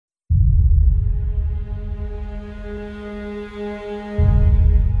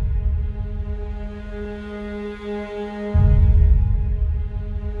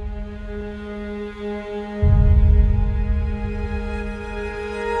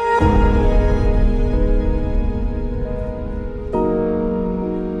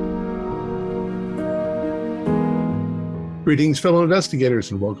Greetings, fellow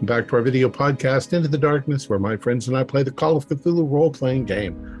investigators, and welcome back to our video podcast, Into the Darkness, where my friends and I play the Call of Cthulhu role-playing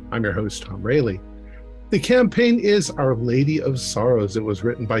game. I'm your host, Tom Rayleigh. The campaign is Our Lady of Sorrows. It was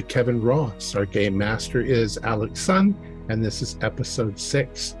written by Kevin Ross. Our game master is Alex Sun, and this is episode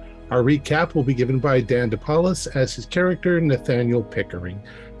 6. Our recap will be given by Dan DePaulis as his character, Nathaniel Pickering.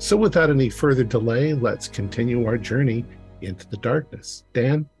 So without any further delay, let's continue our journey into the darkness.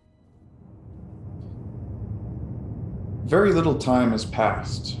 Dan? Very little time has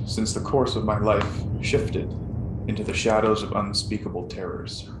passed since the course of my life shifted into the shadows of unspeakable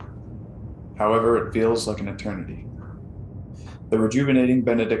terrors. However, it feels like an eternity. The rejuvenating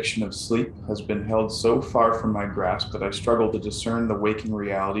benediction of sleep has been held so far from my grasp that I struggle to discern the waking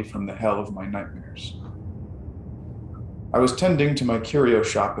reality from the hell of my nightmares. I was tending to my curio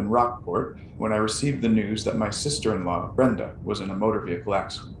shop in Rockport when I received the news that my sister-in-law, Brenda, was in a motor vehicle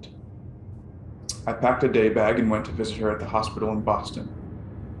accident. I packed a day bag and went to visit her at the hospital in Boston.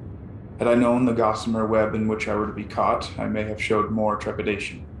 Had I known the gossamer web in which I were to be caught, I may have showed more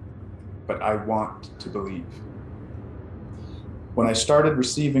trepidation. But I want to believe. When I started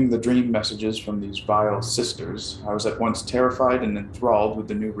receiving the dream messages from these vile sisters, I was at once terrified and enthralled with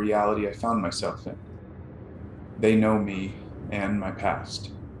the new reality I found myself in. They know me and my past.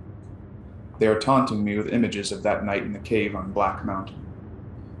 They are taunting me with images of that night in the cave on Black Mountain.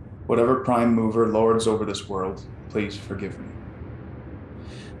 Whatever prime mover lords over this world, please forgive me.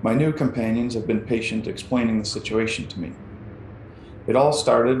 My new companions have been patient explaining the situation to me. It all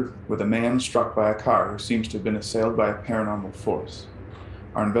started with a man struck by a car who seems to have been assailed by a paranormal force.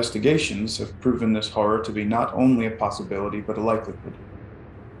 Our investigations have proven this horror to be not only a possibility, but a likelihood.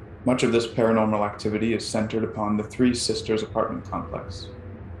 Much of this paranormal activity is centered upon the Three Sisters apartment complex.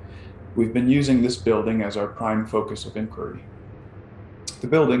 We've been using this building as our prime focus of inquiry. The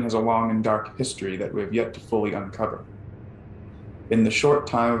building has a long and dark history that we have yet to fully uncover. In the short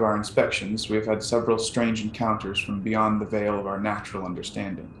time of our inspections, we have had several strange encounters from beyond the veil of our natural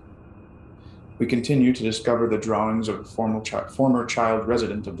understanding. We continue to discover the drawings of a former child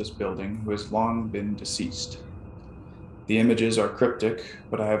resident of this building who has long been deceased. The images are cryptic,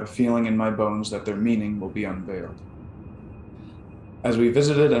 but I have a feeling in my bones that their meaning will be unveiled. As we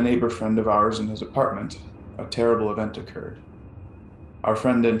visited a neighbor friend of ours in his apartment, a terrible event occurred. Our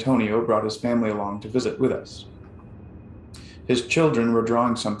friend Antonio brought his family along to visit with us. His children were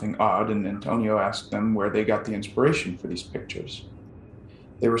drawing something odd, and Antonio asked them where they got the inspiration for these pictures.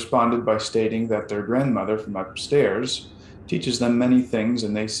 They responded by stating that their grandmother from upstairs teaches them many things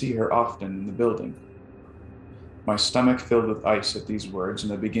and they see her often in the building. My stomach filled with ice at these words,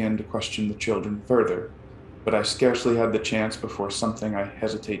 and I began to question the children further, but I scarcely had the chance before something I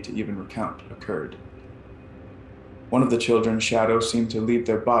hesitate to even recount occurred. One of the children's shadows seemed to leave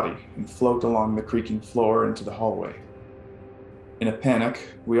their body and float along the creaking floor into the hallway. In a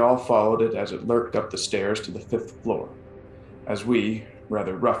panic, we all followed it as it lurked up the stairs to the 5th floor. As we,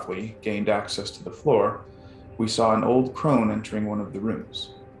 rather roughly, gained access to the floor, we saw an old crone entering one of the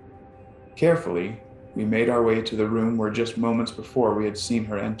rooms. Carefully, we made our way to the room where just moments before we had seen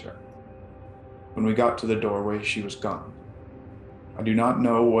her enter. When we got to the doorway, she was gone. I do not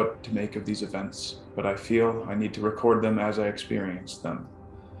know what to make of these events, but I feel I need to record them as I experience them.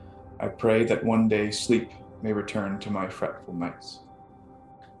 I pray that one day sleep may return to my fretful nights.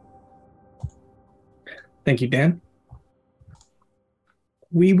 Thank you, Dan.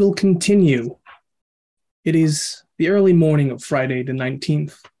 We will continue. It is the early morning of Friday the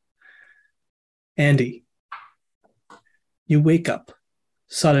 19th. Andy, you wake up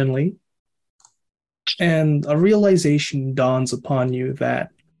suddenly, and a realization dawns upon you that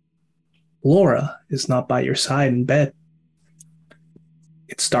Laura is not by your side in bed.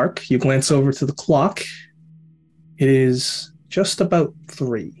 It's dark. You glance over to the clock. It is just about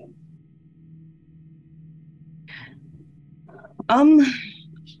 3.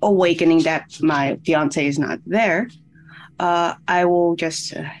 Awakening that my fiance is not there, I will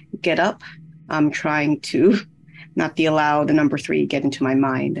just get up. I'm trying to not allow the number 3 get into my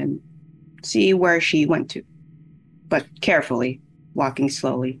mind and see where she went to, but carefully, walking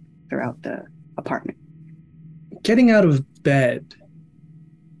slowly throughout the apartment. Getting out of bed,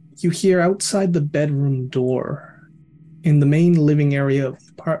 you hear outside the bedroom door, in the main living area of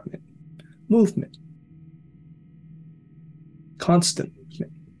the apartment, movement. Constant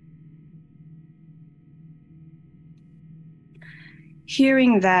movement.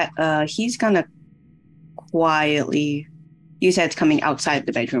 Hearing that, he's gonna quietly, you said it's coming outside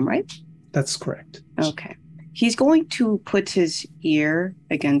the bedroom, right? That's correct. Okay. He's going to put his ear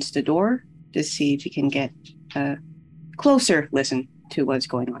against the door to see if he can get a closer listen to what's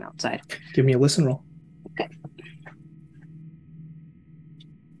going on outside. Give me a listen roll. Okay.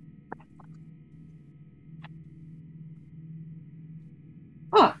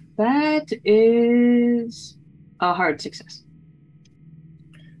 That is a hard success.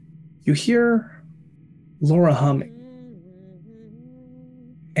 You hear Laura humming.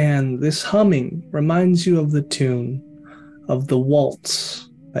 And this humming reminds you of the tune of the waltz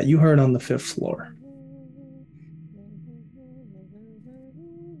that you heard on the 5th floor.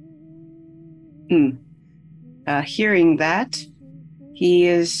 Hearing that, he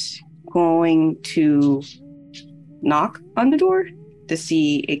is going to knock on the door to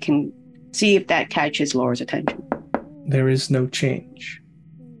see if that catches Laura's attention. There is no change.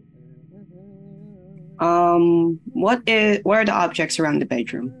 What are the objects around the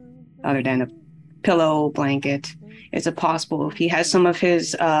bedroom other than a pillow, blanket? Is it possible if he has some of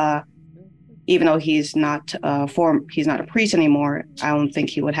his even though he's not a priest anymore, I don't think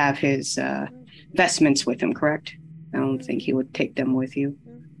he would have his vestments with him, correct? I don't think he would take them with you.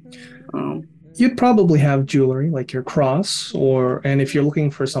 You'd probably have jewelry like your cross, and if you're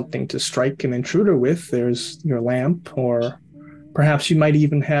looking for something to strike an intruder with, there's your lamp, or perhaps you might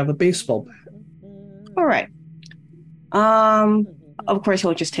even have a baseball bat. All right. Of course,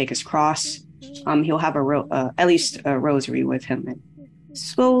 he'll just take his cross. He'll have at least a rosary with him, and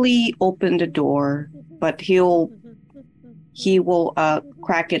slowly open the door. But he will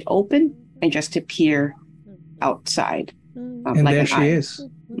crack it open and just to peer outside. And like there she is,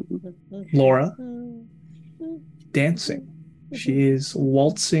 Laura, dancing. She is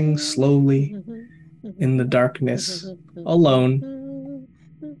waltzing slowly in the darkness, alone.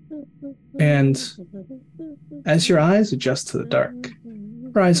 And as your eyes adjust to the dark,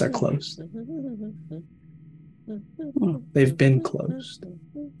 your eyes are closed. They've been closed.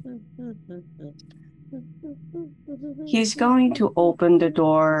 He's going to open the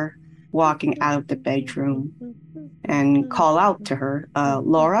door, walking out of the bedroom, and call out to her,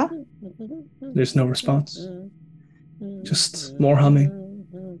 Laura? There's no response. Just more humming.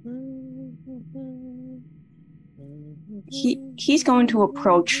 He's going to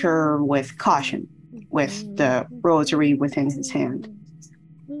approach her with caution, with the rosary within his hand.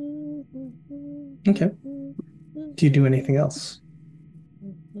 Okay. Do you do anything else?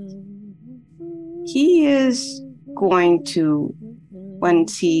 He is going to,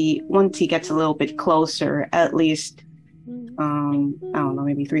 once he gets a little bit closer, at least, I don't know,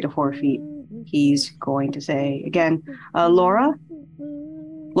 maybe 3 to 4 feet, he's going to say again, Laura?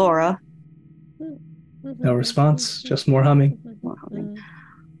 Laura? No response, just more humming. More humming.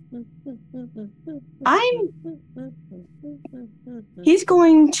 He's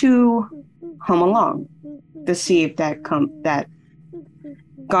going to hum along to see if that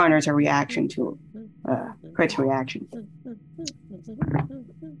garners a reaction to Crit's reaction.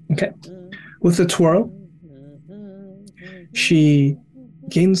 Okay. With a twirl, she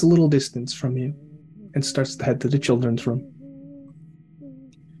gains a little distance from you and starts to head to the children's room.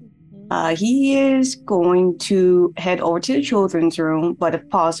 He is going to head over to the children's room, but if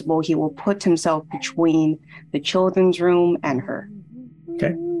possible, he will put himself between the children's room and her.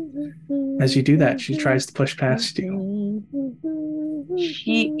 Okay. As you do that, she tries to push past you.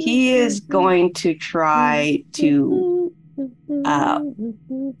 He is going to try to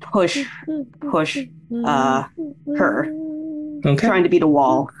push her, Okay. trying to beat a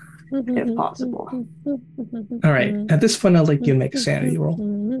wall if possible. All right. At this point, I'd like you to make a sanity roll.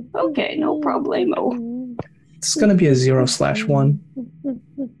 Okay, no problemo. It's going to be a 0/1.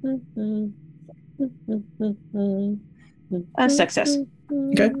 A success.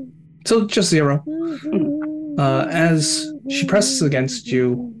 Okay. So just 0. As she presses against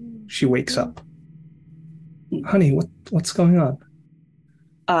you, she wakes up. Honey, what's going on?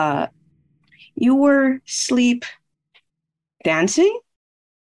 You were sleep dancing?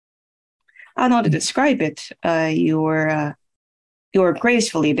 I don't know how to describe it. You were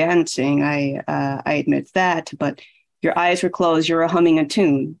gracefully dancing. I admit that, but your eyes were closed. You were humming a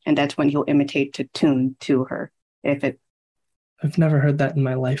tune, and that's when he'll imitate the tune to her. I've never heard that in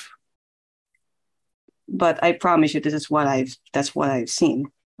my life. But I promise you, that's what I've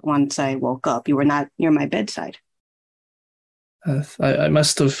seen. Once I woke up, you were not near my bedside. I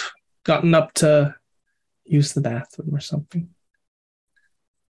must have gotten up to use the bathroom or something.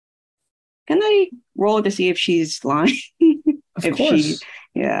 Can I roll to see if she's lying? Of course.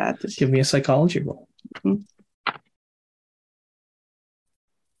 Just give me a psychology roll. Mm-hmm.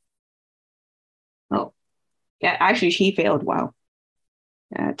 Oh, yeah. Actually, she failed. Wow.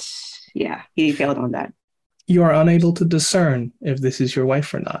 He failed on that. You are unable to discern if this is your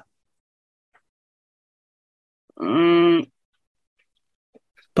wife or not.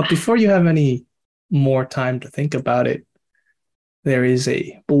 But before you have any more time to think about it, there is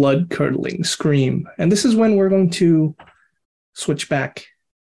a blood-curdling scream. And this is when we're going to switch back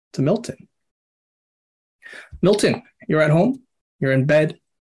to Milton. Milton, you're at home. You're in bed,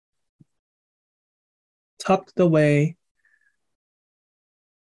 tucked away.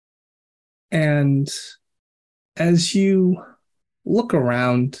 And as you look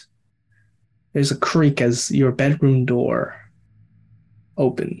around, there's a creak as your bedroom door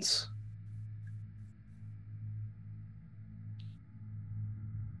opens.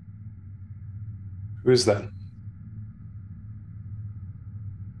 Who is that?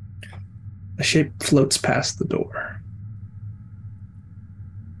 A shape floats past the door.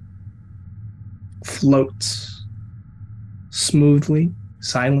 Floats smoothly,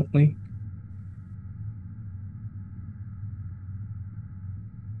 silently.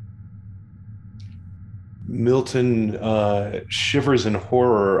 Milton shivers in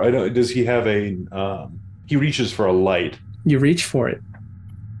horror. Does he have a? He reaches for a light. You reach for it.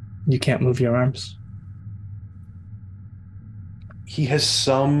 You can't move your arms. He has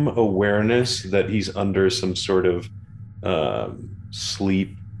some awareness that he's under some sort of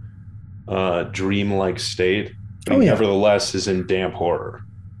sleep, dream-like state, but he nevertheless is in damp horror.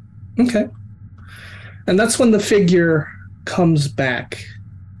 Okay. And that's when the figure comes back.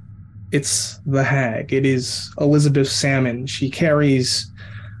 It's the hag. It is Elizabeth Salmon. She carries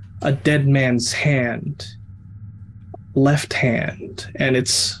a dead man's hand, left hand, and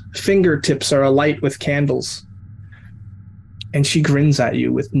its fingertips are alight with candles. And she grins at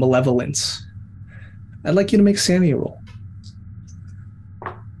you with malevolence. I'd like you to make sanity roll.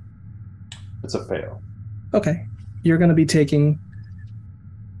 It's a fail. Okay. You're going to be taking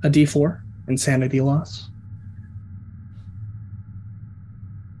a D4 insanity loss.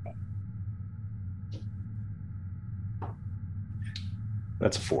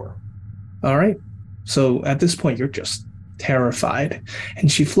 That's a 4. All right. So at this point, you're just terrified.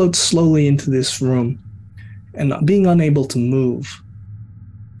 And she floats slowly into this room. And being unable to move,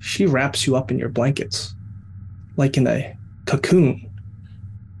 she wraps you up in your blankets, like in a cocoon.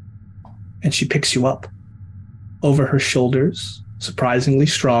 And she picks you up over her shoulders, surprisingly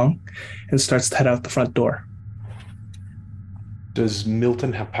strong, and starts to head out the front door. Does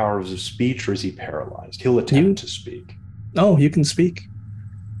Milton have powers of speech, or is he paralyzed? He'll attempt to speak. Oh, you can speak.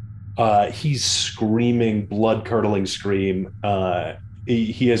 He's screaming, blood-curdling scream.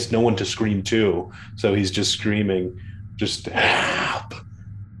 He has no one to scream to, so he's just screaming, just help,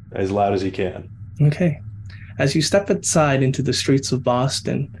 as loud as he can. Okay. As you step outside into the streets of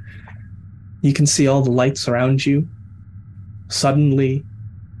Boston, you can see all the lights around you suddenly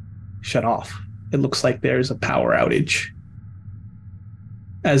shut off. It looks like there's a power outage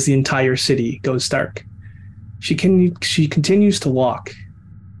as the entire city goes dark. She continues to walk.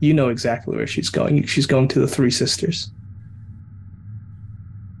 You know exactly where she's going. She's going to the Three Sisters.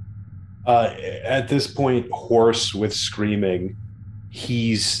 At this point, hoarse with screaming,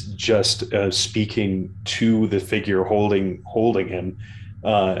 he's just speaking to the figure holding him,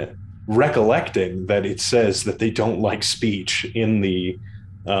 recollecting that it says that they don't like speech in the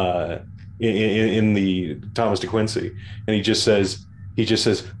in the Thomas de Quincey, and he just says, what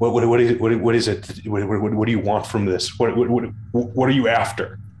is it? What do you want from this? What are you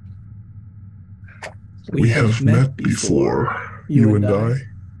after? We have met before, you and I.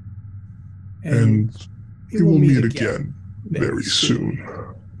 And we will meet again very soon.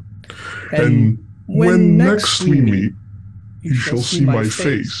 And when next we meet, you shall see my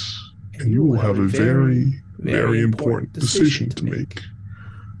face, and you will have a very, very important decision to make.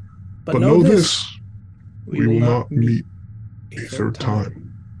 But know this, we will not meet a third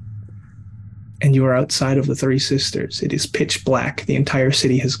time. And you are outside of the Three Sisters. It is pitch black. The entire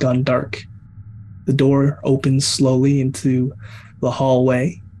city has gone dark. The door opens slowly into the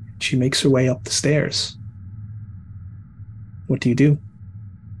hallway. She makes her way up the stairs. What do you do?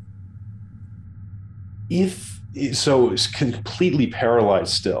 So is completely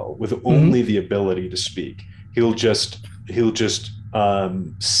paralyzed still, with only the ability to speak. He'll just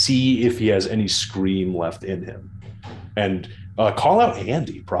see if he has any scream left in him, and call out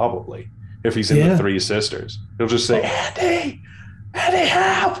Andy probably if he's in the Three Sisters. He'll just say, Andy,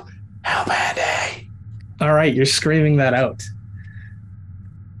 help, Andy. All right, you're screaming that out.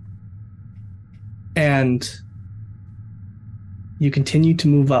 And you continue to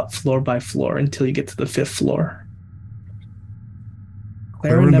move up floor by floor until you get to the 5th floor.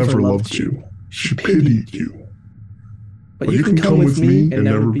 Clara never loved you. She pitied you. But you can come with me and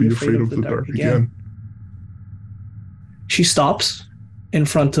never be afraid of the dark again. She stops in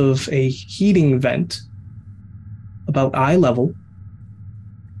front of a heating vent about eye level,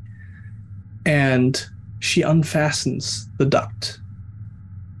 and she unfastens the duct.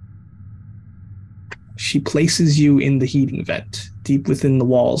 She places you in the heating vent. deep within the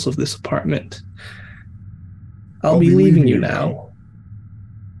walls of this apartment. I'll be leaving you now,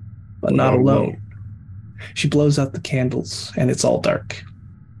 but not alone. She blows out the candles, and it's all dark.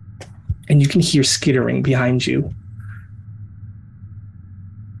 And you can hear skittering behind you.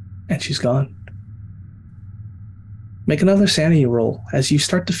 And she's gone. Make another sanity roll as you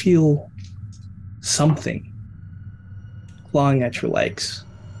start to feel something clawing at your legs.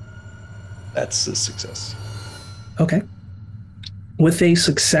 That's a success. Okay. With a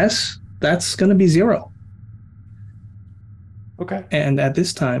success, that's going to be 0. Okay. And at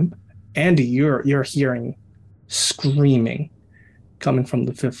this time, Andy, you're hearing screaming coming from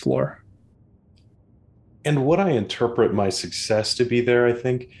the 5th floor. And what I interpret my success to be there, I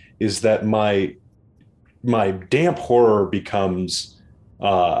think, is that my damp horror becomes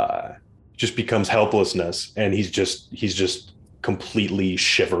helplessness, and he's just completely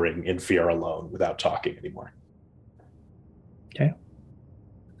shivering in fear alone without talking anymore. Okay.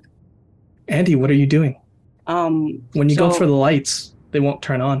 Andy, what are you doing? When you go for the lights, they won't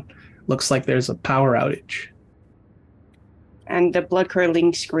turn on. Looks like there's a power outage. And the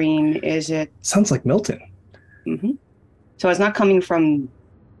blood-curdling scream, is it... Sounds like Milton. Mm-hmm. So it's not coming from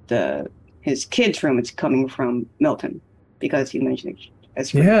his kid's room, it's coming from Milton, because you mentioned it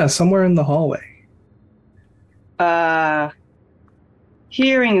as Yeah, somewhere in the hallway.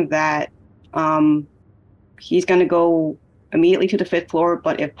 Hearing that, he's going to go immediately to the 5th floor,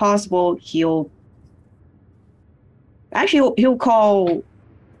 but if possible, he'll call,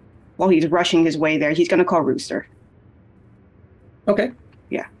 while he's rushing his way there, he's going to call Rooster. Okay.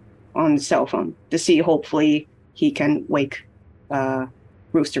 Yeah, on the cell phone to see, hopefully, he can wake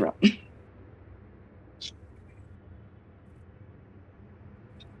Rooster up.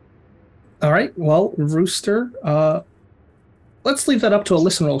 All right, well, Rooster, let's leave that up to a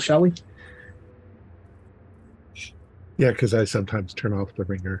listen roll, shall we? Yeah, because I sometimes turn off the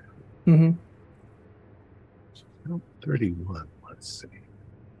ringer. Mm-hmm. 31, let's see.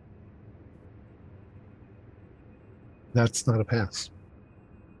 That's not a pass.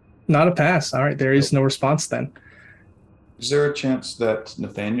 Not a pass. All right, there is no response then. Is there a chance that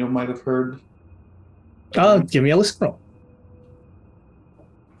Nathaniel might have heard? Give me a listen roll.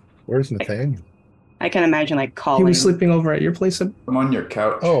 Where's Nathaniel? I can imagine, like, calling. He was sleeping over at your place. I'm on your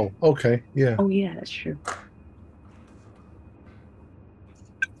couch. Oh, okay, yeah. Oh, yeah, that's true.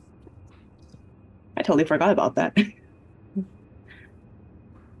 I totally forgot about that.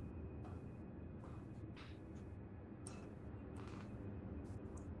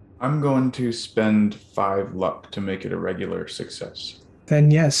 I'm going to spend 5 luck to make it a regular success. Then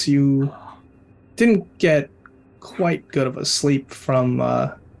yes, you didn't get quite good of a sleep from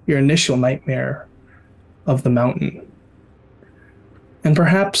your initial nightmare of the mountain. And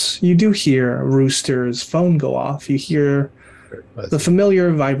perhaps you do hear Rooster's phone go off. You hear the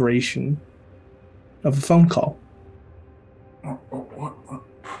familiar vibration of a phone call. What?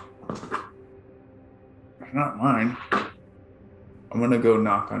 It's not mine. I'm going to go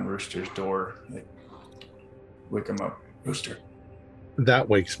knock on Rooster's door. Like, wake him up. Rooster. That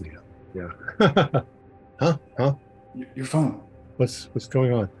wakes me up. Yeah. Huh? Your phone. What's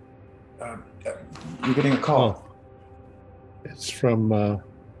going on? You're getting a call. Oh. It's from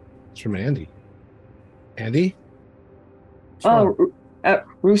Andy. Andy?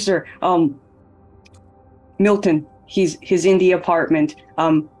 Rooster. Milton. He's in the apartment.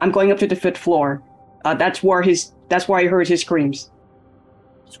 I'm going up to the 5th floor. That's where I heard his screams.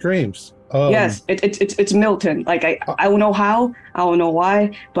 Screams. Yes, it's Milton. Like I don't know how, I don't know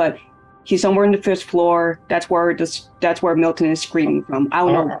why, but he's somewhere in the 5th floor. That's where Milton is screaming from. I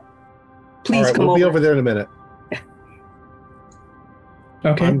don't know. Please come over. We'll be over there in a minute.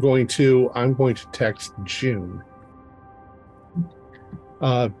 Okay. I'm going to text June.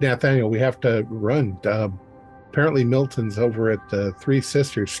 Nathaniel, we have to run. Apparently Milton's over at the Three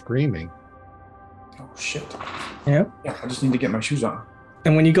Sisters screaming. Oh, shit. Yeah. Yeah, I just need to get my shoes on.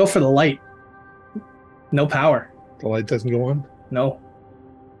 And when you go for the light, no power. The light doesn't go on? No.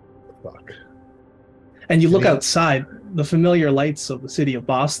 Fuck. And you look outside, the familiar lights of the city of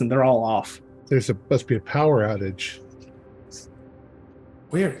Boston, they're all off. There's supposed to be a power outage.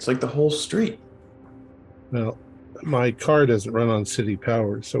 Weird. It's like the whole street. Well, my car doesn't run on city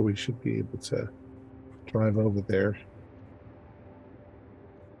power, so we should be able to drive over there.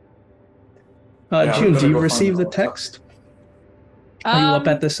 June, do you receive the text? Are you up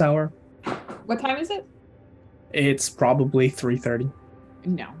at this hour? What time is it? It's probably 3:30.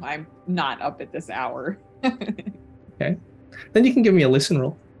 No, I'm not up at this hour. Okay. Then you can give me a listen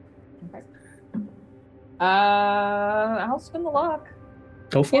roll. Okay. I'll spin the luck.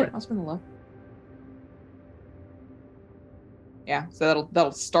 Go for it. I'll spin the luck. Yeah, so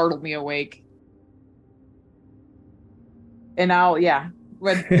that'll startle me awake. And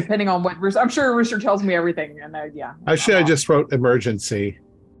depending on what Rooster, I'm sure Rooster tells me everything, and Actually, I just wrote emergency.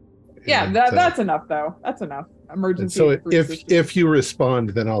 Yeah, And, that's enough though. That's enough. and Emergency. so Rooster. if you respond,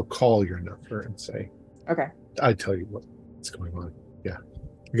 then I'll call your number and say, Okay. I tell you what's going on. Yeah,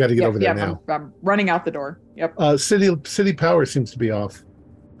 we got to get over there now. I'm running out the door. Yep. City power seems to be off.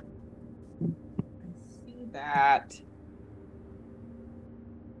 I see that.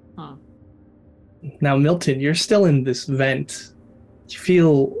 Huh. Now, Milton, you're still in this vent. You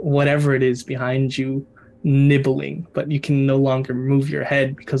feel whatever it is behind you nibbling, but you can no longer move your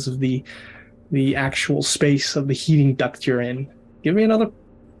head because of the actual space of the heating duct you're in. Give me another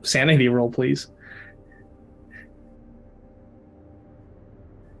sanity roll, please.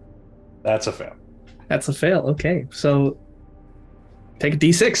 That's a fail. That's a fail. Okay, so take a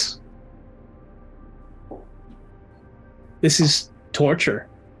d6. This is torture.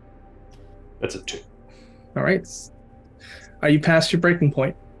 That's a 2. All right. Are you past your breaking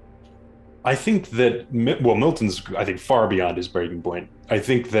point? I think that, Milton's, I think, far beyond his breaking point. I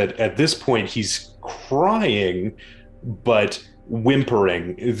think that at this point he's crying, but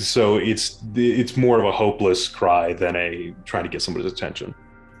whimpering. So it's more of a hopeless cry than a trying to get somebody's attention.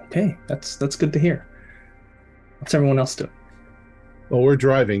 Okay, that's good to hear. What's everyone else doing? Well, we're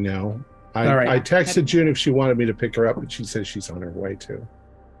driving now. All right. I texted June if she wanted me to pick her up, but she says she's on her way too.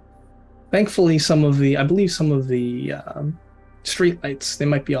 Thankfully, some of the street lights, they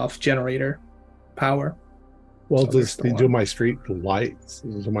might be off generator power. Well, So do my street lights?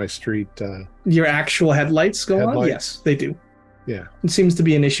 Do my street? Your actual headlights go on? Headlights? Yes, they do. Yeah. It seems to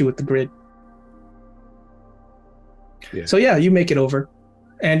be an issue with the grid. Yeah. So yeah, you make it over.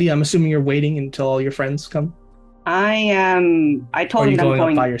 Andy, I'm assuming you're waiting until all your friends come? I am. I Or told are you him that I'm going up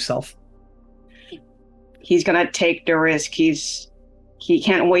going. by yourself? He's gonna take the risk. He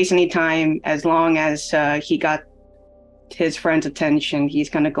can't waste any time. As long as he got his friend's attention, he's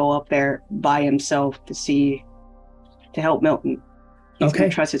gonna go up there by himself to help Milton. He's Okay.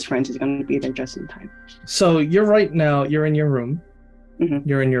 gonna trust his friends. He's gonna be there just in time. So you're in your room. Mhm.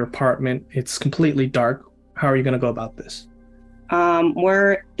 You're in your apartment. It's completely dark. How are you going to go about this?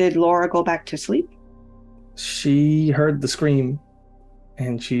 Where did Laura go back to sleep? She heard the scream,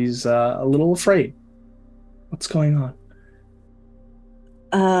 and she's a little afraid. What's going on?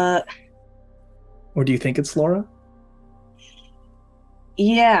 Or do you think it's Laura?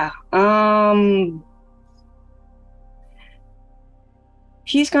 Yeah.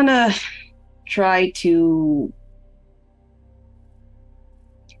 He's gonna try to.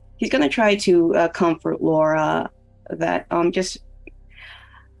 He's gonna try to comfort Laura that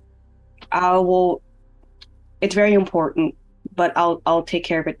I will. It's very important, but I'll take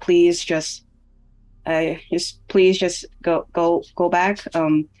care of it. Please just go back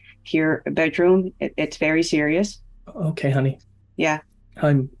to your bedroom. It's very serious. Okay, honey. Yeah.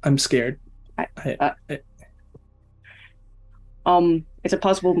 I'm scared. It's a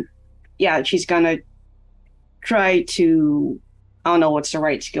possible. Yeah, she's gonna try to. I don't know what's the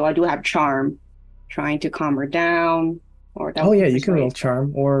right skill. I do have charm, trying to calm her down. Or Oh yeah, you can roll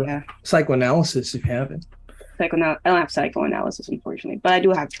charm or Yeah. psychoanalysis if you have it. I don't have psychoanalysis, unfortunately, but I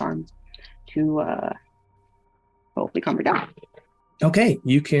do have charm to hopefully calm her down. Okay,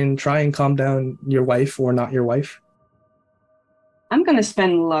 you can try and calm down your wife or not your wife. I'm gonna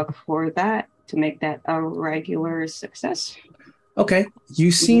spend luck for that to make that a regular success. Okay, you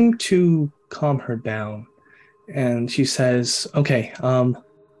seem to calm her down, and she says, "Okay, I'm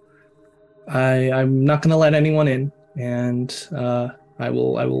not gonna let anyone in, and I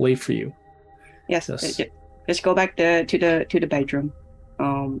will wait for you." Yes, Yes. just go back to the bedroom.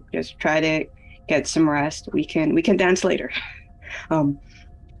 Just try to get some rest. We can dance later.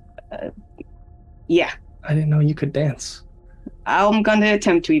 Yeah, I didn't know you could dance. I'm gonna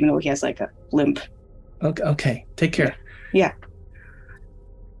attempt to, even though he has like a limp. Okay, take care. Yeah.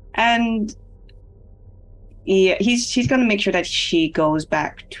 And yeah, he's gonna make sure that she goes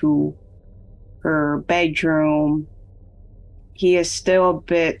back to her bedroom. He is still a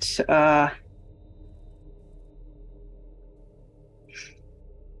bit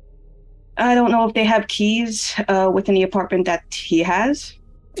I don't know if they have keys within the apartment that he has.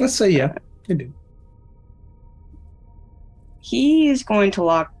 Let's say yeah, they do. He is going to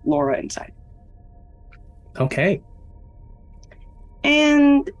lock Laura inside. Okay.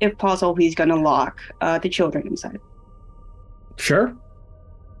 And if possible, he's going to lock the children inside. Sure.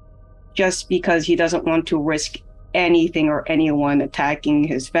 Just because he doesn't want to risk anything or anyone attacking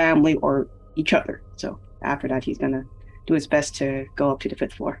his family or each other. So after that, he's going to do his best to go up to the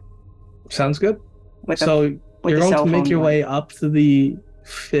 5th floor. Sounds good. With So You're the going cell to make phone your light. way up to the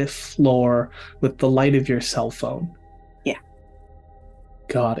 5th floor with the light of your cell phone. Yeah.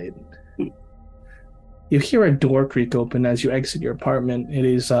 Got it. Mm. You hear a door creak open as you exit your apartment. It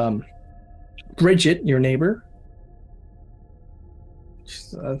is Bridget, your neighbor.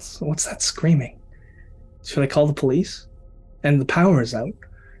 What's that screaming? Should I call the police? And the power is out.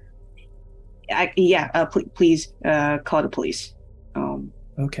 Please call the police.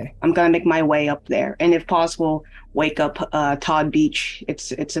 Okay. I'm gonna make my way up there, and if possible, wake up Todd Beach.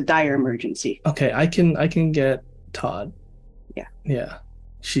 It's a dire emergency. Okay, I can get Todd. Yeah. Yeah.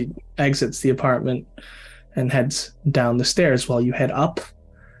 She exits the apartment and heads down the stairs. While you head up,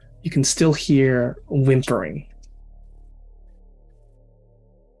 you can still hear whimpering.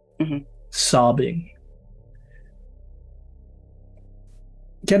 Mhm. Sobbing.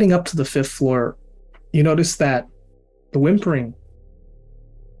 Getting up to the 5th floor, you notice that the whimpering,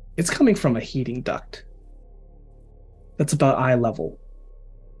 it's coming from a heating duct. That's about eye level.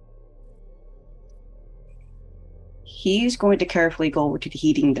 He's going to carefully go over to the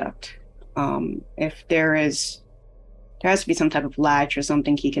heating duct. If there has to be some type of latch or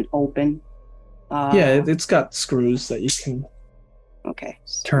something he can open. Yeah, it's got screws that you can Okay.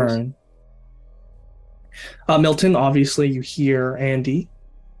 turn. Milton, obviously you hear Andy.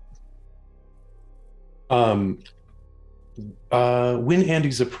 When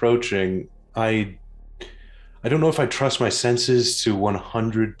Andy's approaching, I don't know if I trust my senses to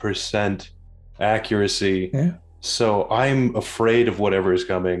 100% accuracy. Yeah. So I'm afraid of whatever is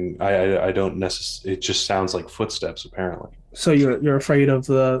coming. I don't necessarily. It just sounds like footsteps, apparently. So you're afraid of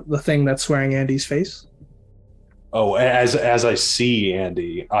the thing that's wearing Andy's face? Oh, as I see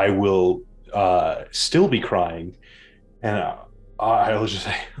Andy, I will still be crying, and I will just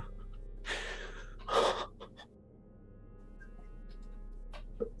say,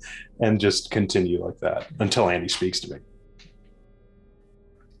 and just continue like that until Andy speaks to me.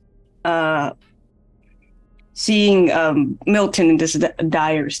 Seeing Milton in this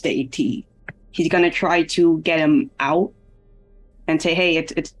dire state, he's gonna try to get him out and say, "Hey,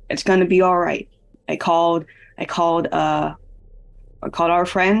 it's gonna be all right. I called our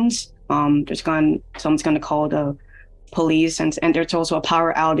friends. Someone's gonna call the police, and there's also a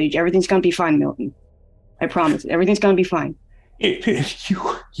power outage. Everything's gonna be fine, Milton. I promise. Everything's gonna be fine."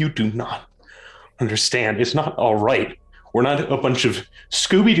 You do not understand. It's not all right. We're not a bunch of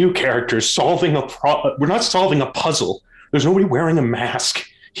Scooby-Doo characters solving we're not solving a puzzle. There's nobody wearing a mask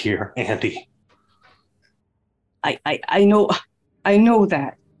here, Andy. I know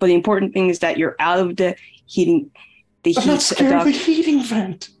that, but the important thing is that you're out of the heating. I'm not scared of the heating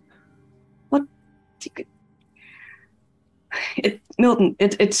vent. What? Milton,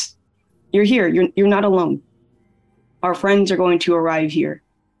 it's you're here. You're not alone. Our friends are going to arrive here.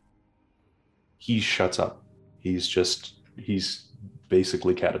 He shuts up. He's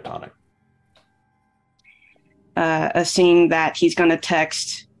basically catatonic. Seeing that he's going to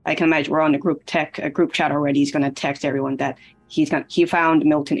text, I can imagine we're on a group chat already. He's going to text everyone that he found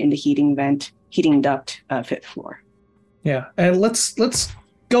Milton in the heating duct, 5th floor. Yeah, and let's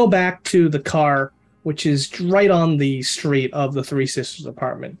go back to the car, which is right on the street of the Three Sisters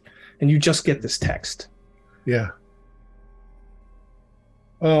apartment, and you just get this text. Yeah.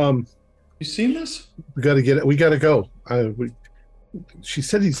 You seen this? We got to get it. We got to go. She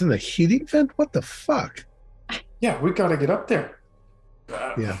said he's in the heating vent. What the fuck? Yeah, we got to get up there.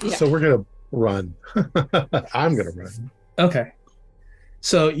 Yeah. So we're gonna run. I'm gonna run. Okay.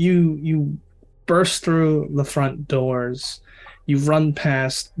 So you burst through the front doors. You run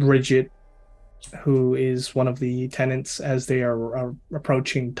past Bridget, who is one of the tenants, as they are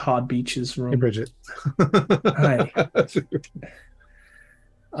approaching Todd Beach's room. Hey, Bridget. Hi.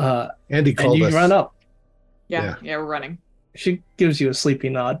 Andy called and you us. run up. Yeah, we're running. She gives you a sleepy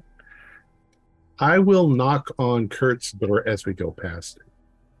nod. I will knock on Kurt's door as we go past it.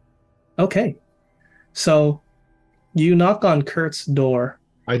 Okay. So you knock on Kurt's door.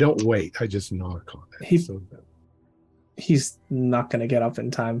 I don't wait. I just knock on it. He's not going to get up in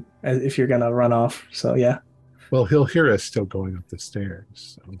time if you're going to run off. So, yeah. Well, he'll hear us still going up the stairs.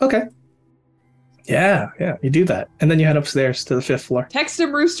 So. Okay. Yeah, you do that. And then you head upstairs to the 5th floor. Text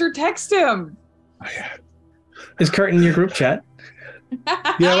him, Rooster, text him. Is Kurt in your group chat?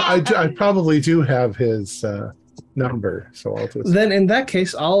 Yeah, I probably do have his number, so I'll just... Then in that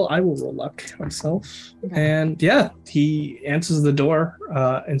case, I will roll luck myself. Okay. And yeah, he answers the door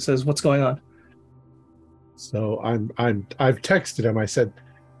and says, "What's going on?" So I've texted him. I said,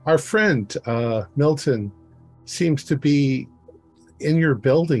 "Our friend Milton seems to be in your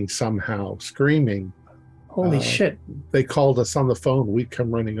building somehow, screaming. Holy shit. They called us on the phone. We'd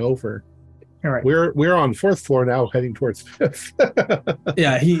come running over. All right. We're on 4th floor now, heading towards 5th.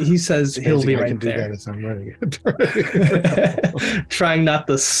 Yeah, he says he'll be I can right do that there. as I'm running. Trying not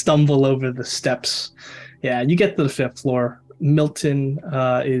to stumble over the steps. Yeah, you get to the 5th floor. Milton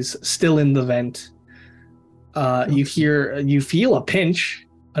is still in the vent. You feel a pinch,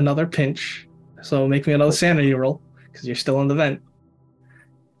 another pinch. So make me another sanity roll because you're still in the vent.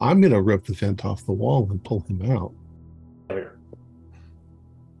 I'm going to rip the vent off the wall and pull him out.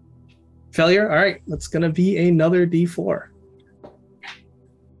 Failure. All right, that's going to be another D4.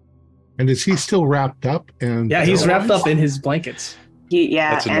 And is he still wrapped up? And Yeah, he's wrapped up in his blankets.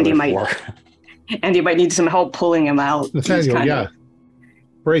 Yeah, Andy might need some help pulling him out. Nathaniel,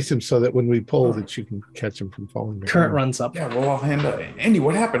 brace him so that when we pull, that you can catch him from falling down. Kurt runs up. Yeah, well, I'll hand Andy,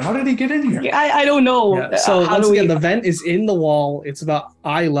 what happened? How did he get in here? Yeah, I don't know. Yeah, so once again, the vent is in the wall. It's about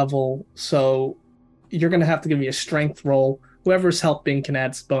eye level, so you're going to have to give me a strength roll. Whoever's helping can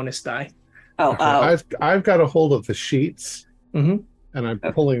add bonus die. I've got a hold of the sheets, and I'm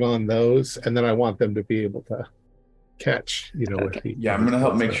pulling on those, and then I want them to be able to catch. I'm going to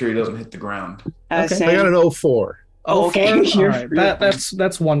help make sure he doesn't hit the ground. I got an 04. Oh, okay. All right.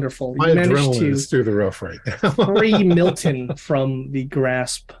 That's wonderful. My adrenaline is through the roof right now. Free Milton from the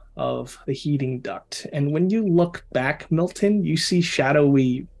grasp of the heating duct, and when you look back, Milton, you see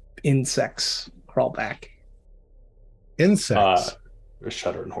shadowy insects crawl back. Insects. A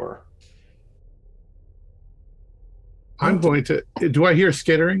shudder in horror. I'm going to. Do I hear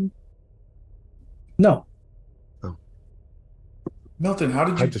skittering? No. Oh. Milton, how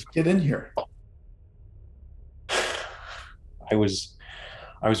did you get in here? I was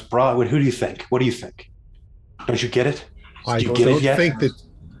brought. Who do you think? What do you think? Don't you get it? I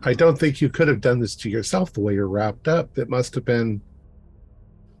don't think you could have done this to yourself the way you're wrapped up. It must have been.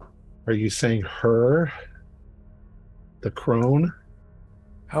 Are you saying her? The crone?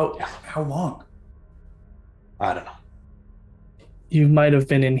 How long? I don't know. You might have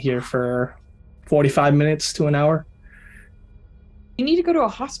been in here for 45 minutes to an hour. You need to go to a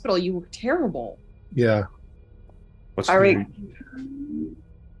hospital. You were terrible. Yeah. I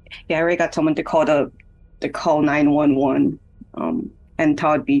already got someone to call 911. And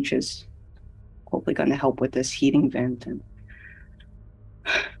Todd Beach is hopefully going to help with this heating vent. And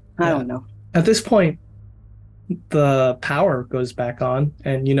I don't know. At this point, the power goes back on,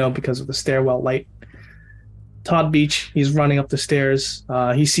 and because of the stairwell light. Todd Beach, he's running up the stairs.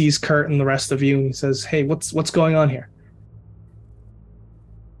 He sees Kurt and the rest of you, and he says, "Hey, what's going on here?"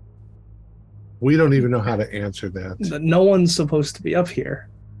 We don't even know how to answer that. No one's supposed to be up here.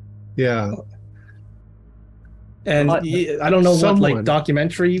 Yeah. And I don't know what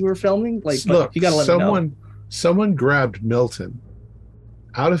documentary you were filming. Look, you gotta let me know. Someone grabbed Milton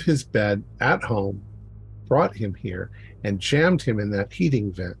out of his bed at home, brought him here, and jammed him in that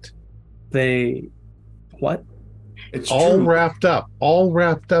heating vent. What? It's all true. wrapped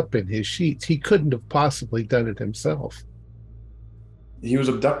up in his sheets. He couldn't have possibly done it himself. He was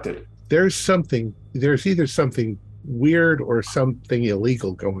abducted. There's either something weird or something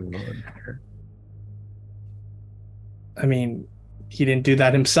illegal going on here. I mean, he didn't do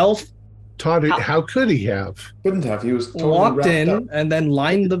that himself. Todd, how could he have? Couldn't have. He was totally walked in up. and then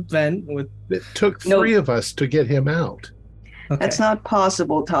lined the vent with. It took three of us to get him out. Okay. That's not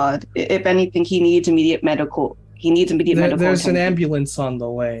possible, Todd. If anything, he needs immediate medical. medical There's attention. an ambulance on the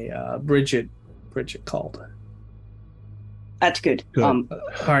way. Bridget called. That's good. All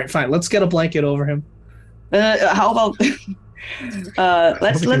right, fine. Let's get a blanket over him. How about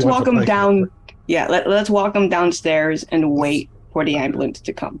let's walk him down. Yeah, let's walk him downstairs and wait for the ambulance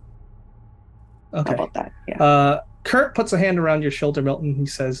to come. Okay. How about that? Yeah. Kurt puts a hand around your shoulder, Milton. He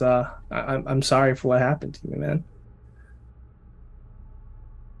says, I'm sorry for what happened to you, man.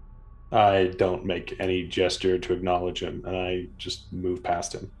 I don't make any gesture to acknowledge him, and I just move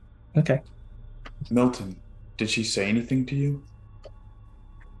past him. Okay. Milton, did she say anything to you?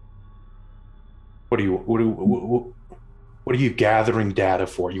 What are you gathering data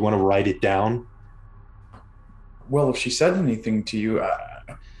for? You want to write it down? Well, if she said anything to you,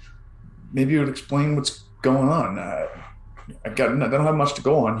 maybe you would explain what's going on. I don't have much to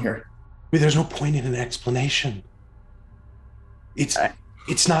go on here. I mean, there's no point in an explanation. It's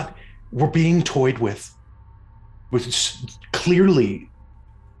not. We're being toyed with clearly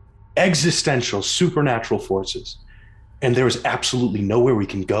existential, supernatural forces, and there is absolutely nowhere we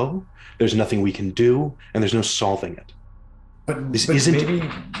can go. There's nothing we can do, and there's no solving it. But maybe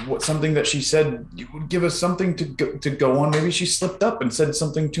something that she said would give us something to go on. Maybe she slipped up and said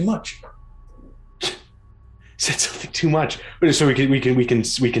something too much. Said something too much, so we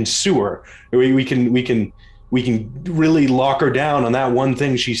can sue her. We can we can really lock her down on that one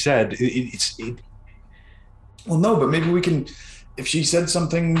thing she said. Well, no, but maybe we can, if she said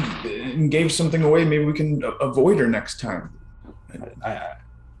something and gave something away, maybe we can avoid her next time.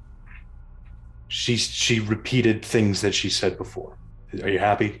 She repeated things that she said before. Are you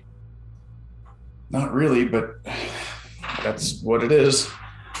happy? Not really, but that's what it is.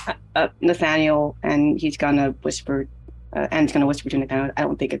 Nathaniel, and he's gonna whisper, Anne's gonna whisper to Nathaniel, I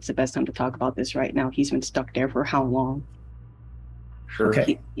don't think it's the best time to talk about this right now. He's been stuck there for how long? Sure.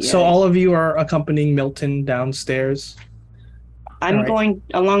 Okay. So all of you are accompanying Milton downstairs. I'm going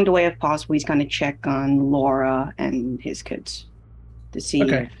along the way if possible. He's gonna check on Laura and his kids to see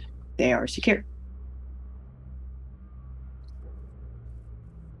if they are secure.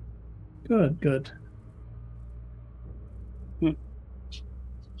 Good.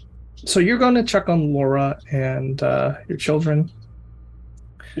 So you're going to check on Laura and your children?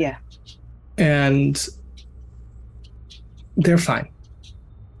 Yeah. And they're fine.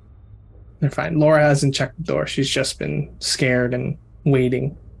 They're fine. Laura hasn't checked the door. She's just been scared and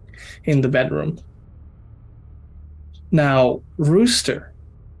waiting in the bedroom. Now, Rooster,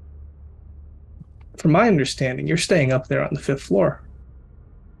 from my understanding, you're staying up there on the 5th floor.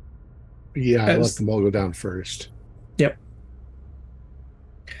 Yeah, I let them all go down first. Yep.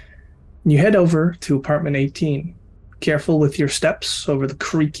 You head over to apartment 18. Careful with your steps over the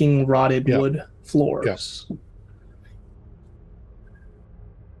creaking, rotted wood floors. Yep.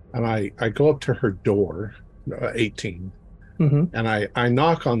 And I go up to her door, 18, and I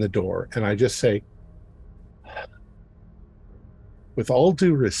knock on the door, and I just say, with all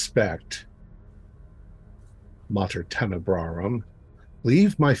due respect, Mater Tenebrarum,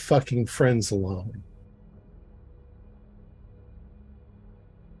 leave my fucking friends alone.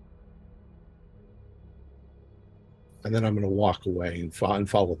 And then I'm going to walk away and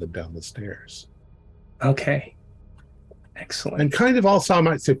follow them down the stairs. Okay. Excellent. And kind of also, I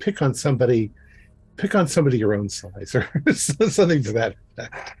might say, pick on somebody your own size or something to that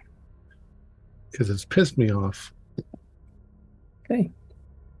effect. Because it's pissed me off. Okay.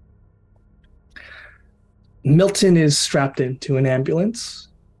 Milton is strapped into an ambulance.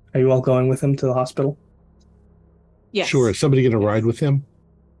 Are you all going with him to the hospital? Yes. Sure. Is somebody going to ride with him?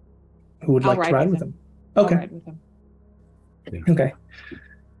 Who would like to ride with him? Okay. I'll ride with him. Yeah. Okay.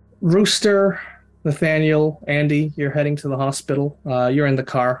 Rooster, Nathaniel, Andy, you're heading to the hospital. You're in the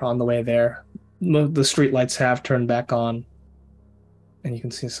car on the way there. The street lights have turned back on, and you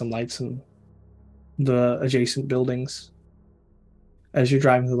can see some lights in the adjacent buildings as you're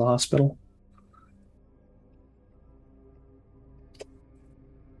driving to the hospital.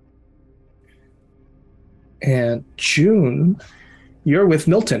 And June, you're with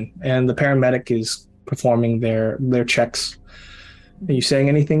Milton, and the paramedic is performing their checks. Are you saying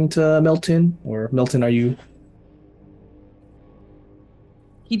anything to Milton? Or Milton, are you...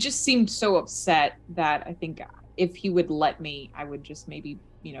 He just seemed so upset that I think if he would let me, I would just maybe,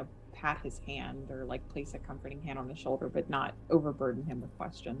 pat his hand or like place a comforting hand on his shoulder, but not overburden him with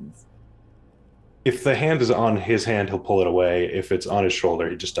questions. If the hand is on his hand, he'll pull it away. If it's on his shoulder,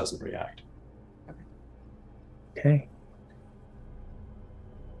 he just doesn't react. Okay.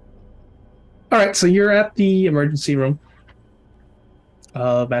 All right, so you're at the emergency room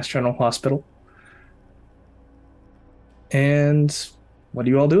of Mass General Hospital. And what are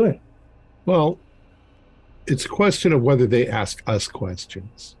you all doing? Well, it's a question of whether they ask us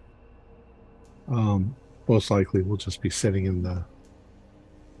questions. Most likely we'll just be sitting in the...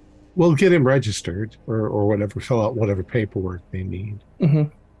 We'll get him registered or whatever, fill out whatever paperwork they need. Mm-hmm.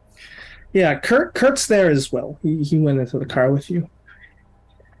 Yeah, Kurt's there as well. He went into the car with you.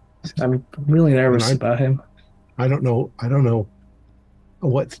 I'm really nervous about him. I don't know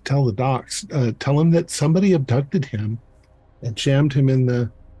what to tell the docs. Tell him that somebody abducted him and jammed him in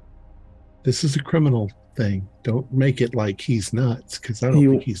the... This is a criminal thing. Don't make it like he's nuts, because I don't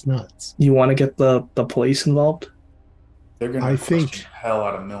think he's nuts. You want to get the police involved? They're going to question hell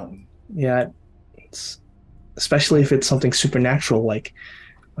out of Milton. Yeah, especially if it's something supernatural, like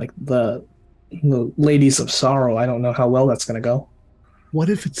the Ladies of Sorrow. I don't know how well that's going to go. What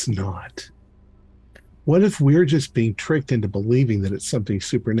if it's not? What if we're just being tricked into believing that it's something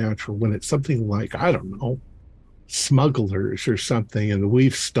supernatural when it's something like, I don't know, smugglers or something, and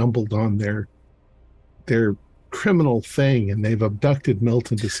we've stumbled on their criminal thing and they've abducted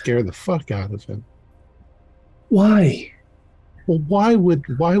Milton to scare the fuck out of him? Why? Well, why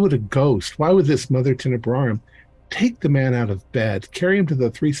would a ghost, why would this Mother Tenebrarum take the man out of bed, carry him to the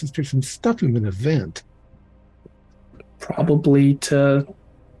Three Sisters, and stuff him in a vent? Probably to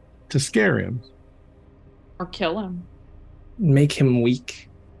scare him. Or kill him. Make him weak.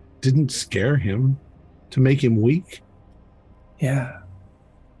 Didn't scare him. to make him weak? Yeah.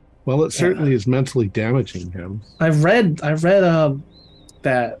 Well, it certainly is mentally damaging him. I've read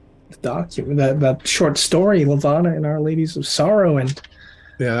that document, that short story, Lavana and Our Ladies of Sorrow, and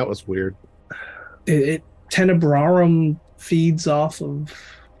Yeah, that was weird. it Tenebrarum feeds off of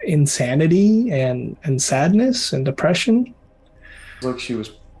insanity and sadness and depression. It's like she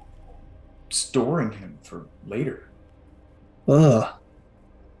was storing him for later. Ugh.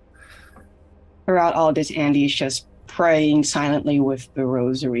 Throughout all this, Andy's just praying silently with the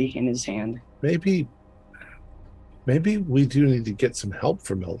rosary in his hand. Maybe we do need to get some help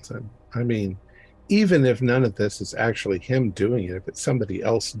from Milton. I mean, even if none of this is actually him doing it, if it's somebody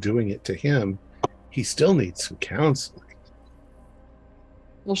else doing it to him, he still needs some counseling.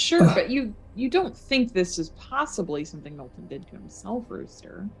 Well, sure, but you don't think this is possibly something Milton did to himself,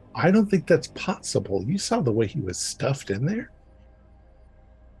 Rooster? I don't think that's possible. You saw the way he was stuffed in there.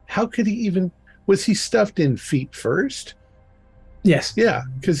 How could he even... Was he stuffed in feet first? Yes. Yeah,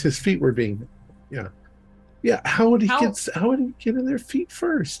 because his feet were being... Yeah. Yeah, how would he get in their feet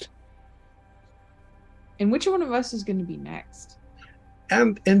first? And which one of us is going to be next?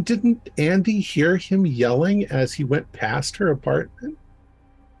 And didn't Andy hear him yelling as he went past her apartment?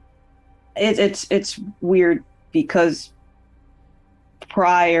 It's weird because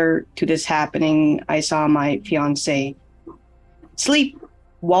prior to this happening, I saw my fiance sleep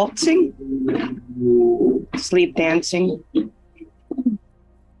dancing,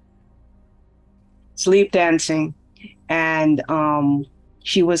 and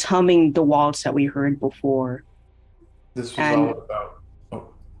she was humming the waltz that we heard before. This was all about...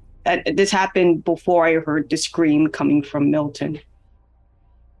 This happened before I heard the scream coming from Milton.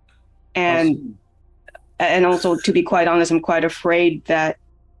 And also, to be quite honest, I'm quite afraid that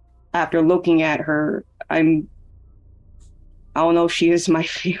after looking at her, I don't know if she is my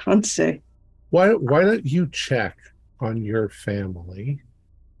fiance. Why don't you check on your family?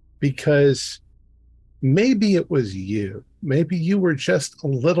 Because maybe it was you. Maybe you were just a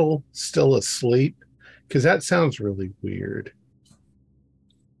little still asleep, because that sounds really weird.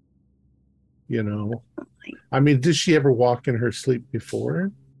 You know? I mean, did she ever walk in her sleep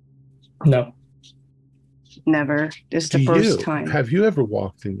before? No. Never. This is the first time. Have you ever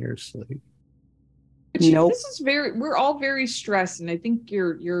walked in your sleep? Nope. This is we're all very stressed, and I think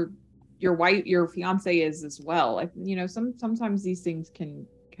your wife, your fiance is as well. Sometimes these things can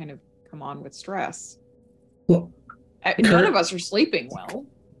kind of come on with stress. Well, none of us are sleeping well.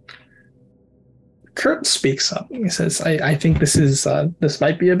 Kurt speaks up. He says, I think this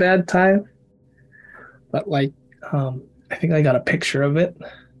might be a bad time, but I think I got a picture of it.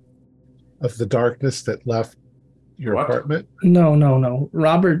 Of the darkness that left your apartment? No.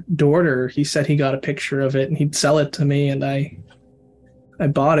 Robert Dorter, he said he got a picture of it and he'd sell it to me, and I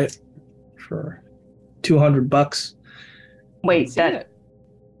bought it for $200. Wait, that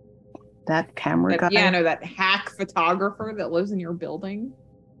camera guy? Yeah, no, that hack photographer that lives in your building.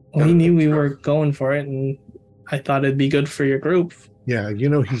 Well, he knew we were going for it, and I thought it'd be good for your group. Yeah,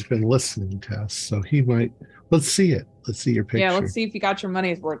 he's been listening to us, so he might... Let's see it. Let's see your picture. Yeah, let's see if you got your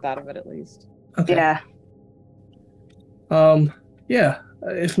money's worth out of it at least. Okay. Yeah. Yeah.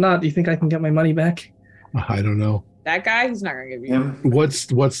 If not, do you think I can get my money back? I don't know. That guy, he's not going to give you money.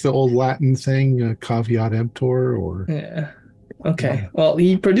 What's the old Latin thing? Caveat emptor, or... Yeah. Okay. Well,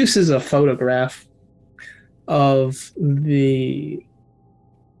 he produces a photograph of a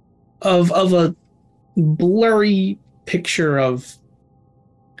blurry picture of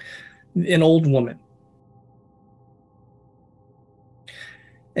an old woman.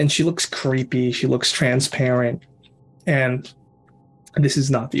 And she looks creepy. She looks transparent. And this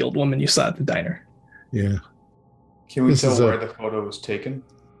is not the old woman you saw at the diner. Yeah. Can we tell where the photo was taken?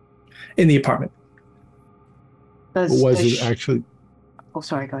 In the apartment. Was it actually... Oh,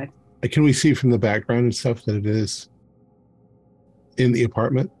 sorry, go ahead. Can we see from the background and stuff that it is in the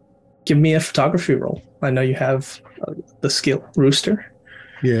apartment? Give me a photography roll. I know you have the skill. Rooster?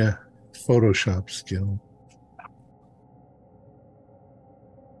 Yeah. Photoshop skill.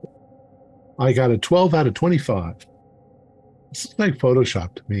 I got a 12 out of 25. It's like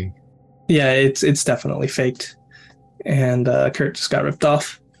Photoshop to me. Yeah, it's definitely faked. And Kurt just got ripped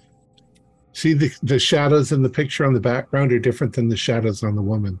off. See, the shadows in the picture on the background are different than the shadows on the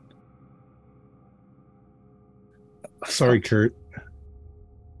woman. Sorry, Kurt.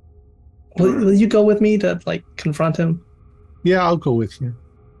 Will you go with me to confront him? Yeah, I'll go with you.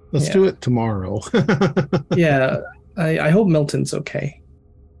 Let's do it tomorrow. Yeah, I hope Milton's okay.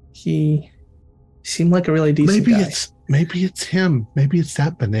 He seemed like a really decent guy. Maybe it's him. Maybe it's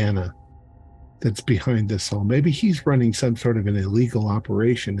that banana that's behind this all. Maybe he's running some sort of an illegal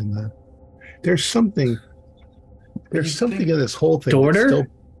operation There's something in this whole thing. Daughter?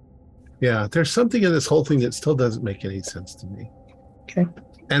 There's something in this whole thing that still doesn't make any sense to me. Okay.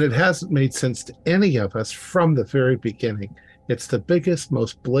 And it hasn't made sense to any of us from the very beginning. It's the biggest,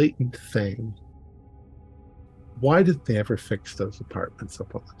 most blatant thing. Why did they ever fix those apartments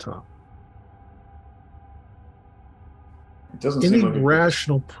up on the top? It doesn't Any seem like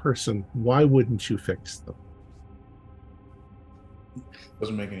rational person, why wouldn't you fix them?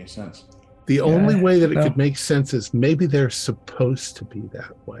 doesn't make any sense. The only way that it no. could make sense is maybe they're supposed to be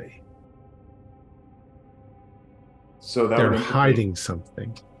that way. So that They're would implicate hiding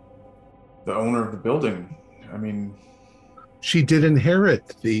something. the owner of the building. I mean, She did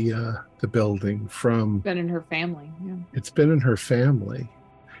inherit the building from. Been in her family. Yeah. It's been in her family,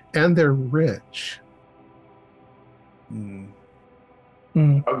 and they're rich.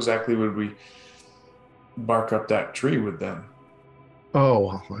 how exactly would we bark up that tree with them? Oh,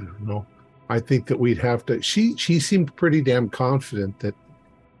 well, I don't know. I think that we'd have to. She seemed pretty damn confident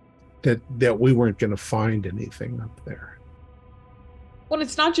that we weren't going to find anything up there. Well,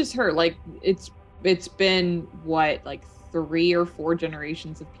 it's not just her. Like it's been what, like 3 or 4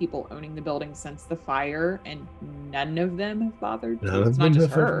 generations of people owning the building since the fire, and none of them have bothered. None of It's them not just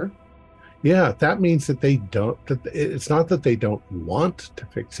have her. Yeah, that means that they don't. That it's not that they don't want to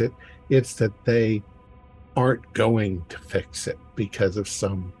fix it. It's that they aren't going to fix it because of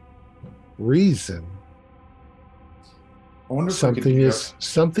some reason. I wonder if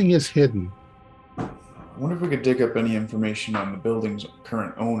Something is hidden. I wonder if we could dig up any information on the building's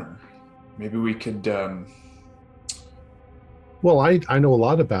current owner. Maybe we could. Well, I know a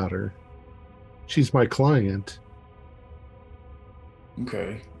lot about her. She's my client.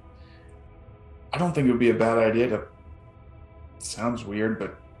 Okay. I don't think it would be a bad idea to. It sounds weird,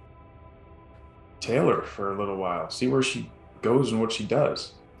 but tail her for a little while. See where she goes and what she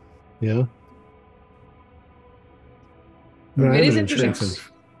does. Yeah. It is interesting.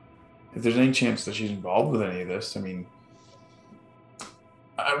 If there's any chance that she's involved with any of this, I mean,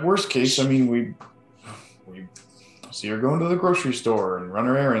 at worst case, I mean, we see her going to the grocery store and run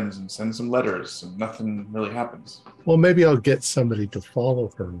her errands and send some letters, and nothing really happens. Well, maybe I'll get somebody to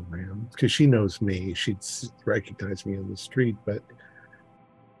follow her around because she knows me. She'd recognize me on the street. But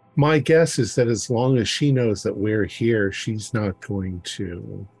my guess is that as long as she knows that we're here, she's not going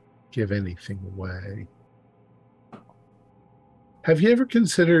to give anything away. Have you ever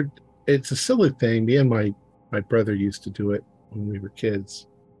considered, it's a silly thing, me and my brother used to do it when we were kids.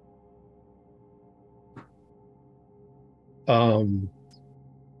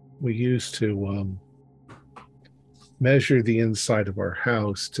 We used to measure the inside of our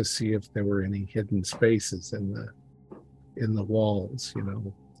house to see if there were any hidden spaces in the walls, you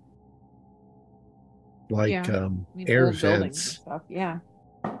know, like air old buildings and vents, stuff. Yeah.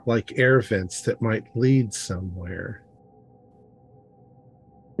 like air vents that might lead somewhere.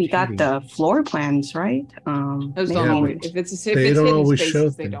 We got the floor plans, right? Those maybe- don't always, if it's They hidden don't always spaces, show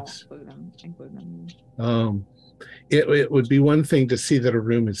they don't things. include them. It would be one thing to see that a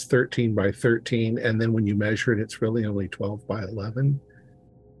room is 13 by 13, and then when you measure it, it's really only 12 by 11.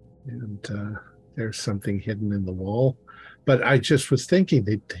 And there's something hidden in the wall. But I just was thinking,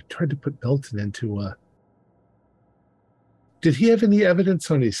 they tried to put Milton into a... Did he have any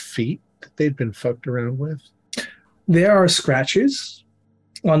evidence on his feet that they'd been fucked around with? There are scratches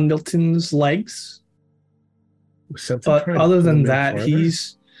on Milton's legs. Was something But trying to other pull than him in that, farther?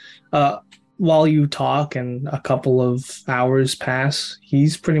 he's while you talk and a couple of hours pass,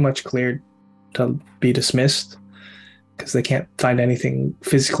 he's pretty much cleared to be dismissed because they can't find anything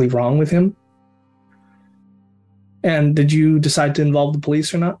physically wrong with him. And did you decide to involve the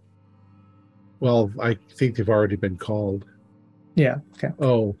police or not? Well, I think they've already been called. Yeah. Okay.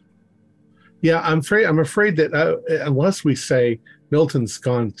 Oh, yeah. I'm afraid that unless we say Milton's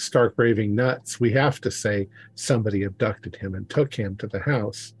gone stark raving nuts, we have to say somebody abducted him and took him to the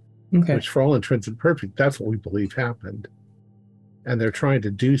house. Okay. Which, for all intents and purposes, that's what we believe happened. And they're trying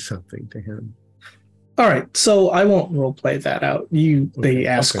to do something to him. All right. So I won't role play that out. They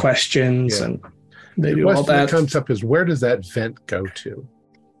ask questions and they do all The question that. that comes up is, where does that vent go to?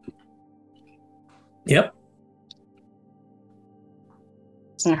 Yep.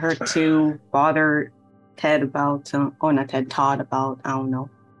 Doesn't hurt to bother Ted about, not Ted, Todd about, I don't know,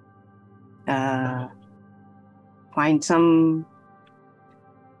 find some,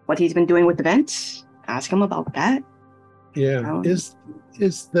 what he's been doing with the vents. Ask him about that. Yeah. Is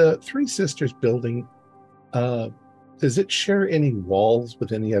the Three Sisters building, does it share any walls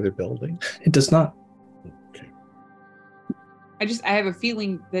with any other building? It does not. Okay. I have a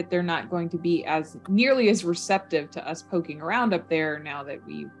feeling that they're not going to be as nearly as receptive to us poking around up there now that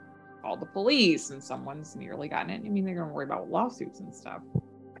we've called the police and someone's nearly gotten it. I mean, they're going to worry about lawsuits and stuff.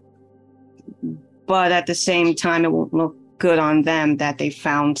 But at the same time, it won't look good on them that they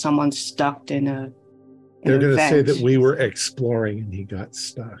found someone stuck in a. They're going to say that we were exploring and he got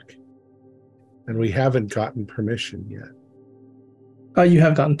stuck. And we haven't gotten permission yet. Oh, you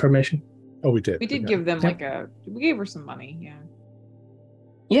have gotten permission. Oh, we did. We did give them we gave her some money, yeah.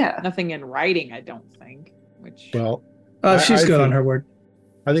 Yeah. Nothing in writing, I don't think. Which Well, she's good on her word.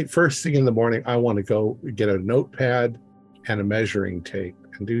 I think first thing in the morning, I want to go get a notepad and a measuring tape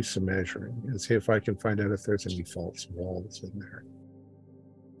and do some measuring and see if I can find out if there's any false walls in there.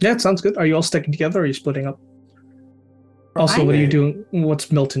 Yeah, it sounds good. Are you all sticking together or are you splitting up? Also, what are you doing?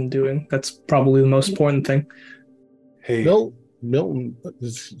 What's Milton doing? That's probably the most important thing. Hey, Milton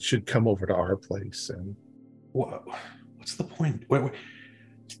should come over to our place. And what's the point? Why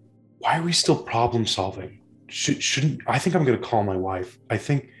are we still problem solving? Shouldn't I think I'm going to call my wife? I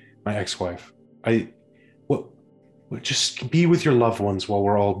think my ex-wife. Just be with your loved ones while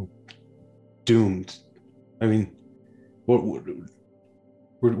we're all doomed. I mean,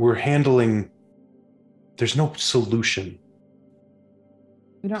 we're handling. There's no solution.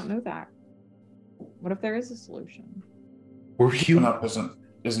 we don't know that. What if there is a solution? We're human. Up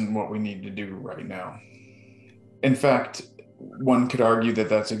isn't what we need to do right now. In fact, one could argue that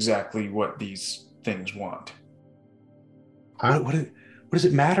that's exactly what these things want. What does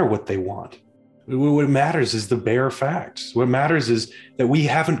it matter what they want? What matters is the bare facts. What matters is that we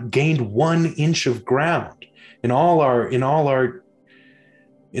haven't gained 1 inch of ground in all our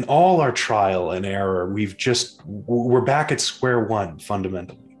trial and error. We're back at square one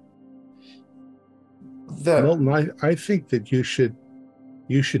fundamentally. Milton, I think that you should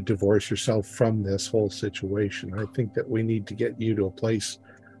divorce yourself from this whole situation. I think that we need to get you to a place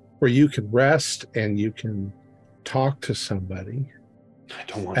where you can rest and you can talk to somebody. I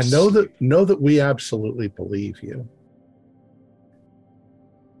don't want and to know that we absolutely believe you.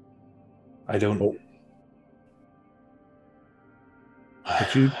 I don't.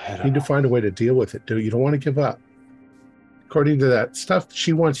 But you need to find a way to deal with it. You don't want to give up. According to that stuff,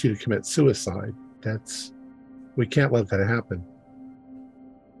 she wants you to commit suicide. We can't let that happen.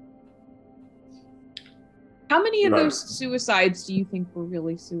 How many of those suicides do you think were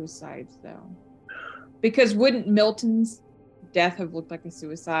really suicides, though? Because wouldn't Milton's death have looked like a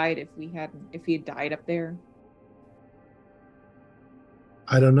suicide if he had died up there?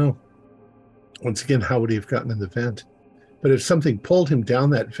 I don't know. Once again, how would he have gotten in the vent? But if something pulled him down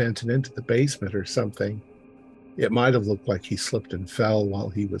that vent and into the basement or something, it might have looked like he slipped and fell while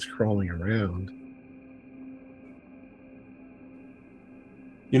he was crawling around.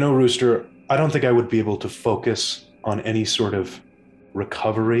 You know, Rooster, I don't think I would be able to focus on any sort of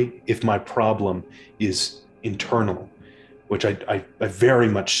recovery if my problem is internal, which I very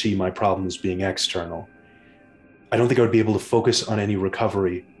much see my problem as being external. I don't think I would be able to focus on any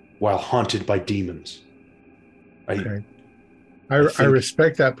recovery while haunted by demons. Okay. I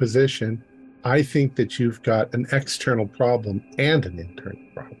respect that position. I think that you've got an external problem and an internal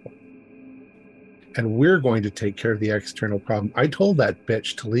problem. And we're going to take care of the external problem. I told that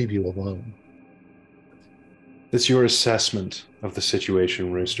bitch to leave you alone. It's your assessment of the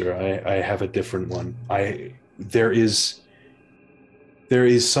situation, Rooster. I have a different one. There is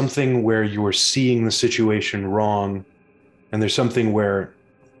something where you're seeing the situation wrong, and there's something where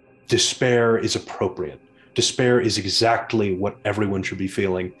despair is appropriate. Despair is exactly what everyone should be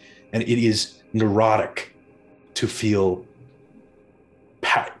feeling, and it is neurotic to feel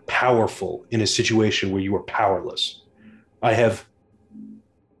powerful in a situation where you are powerless. I have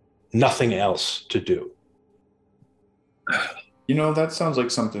nothing else to do. You know, that sounds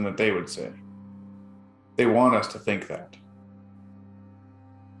like something that they would say. They want us to think that.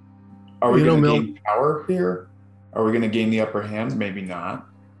 Are we going to gain power here? Are we going to gain the upper hand? Maybe not.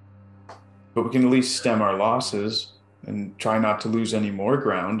 But we can at least stem our losses and try not to lose any more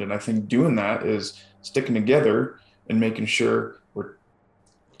ground. And I think doing that is sticking together and making sure we're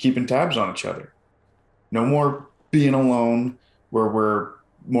keeping tabs on each other. No more being alone where we're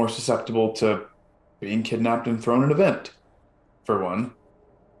more susceptible to being kidnapped and thrown in a vent, for one.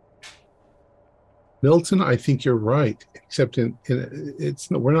 Milton, I think you're right, except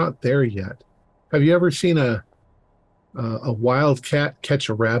we're not there yet. Have you ever seen a wild cat catch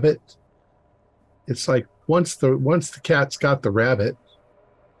a rabbit? It's like once the cat's got the rabbit,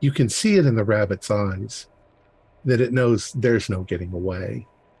 you can see it in the rabbit's eyes that it knows there's no getting away,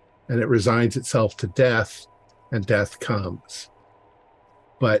 and it resigns itself to death, and death comes.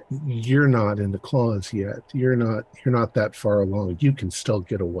 But you're not in the claws yet. You're not that far along. You can still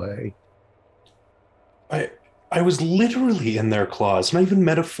get away. I was literally in their claws, not even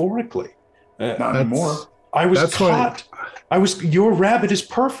metaphorically. Not anymore. I was That's caught. Your rabbit is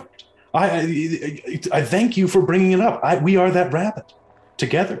perfect. I thank you for bringing it up. We are that rabbit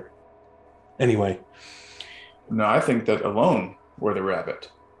together. Anyway. No, I think that alone we're the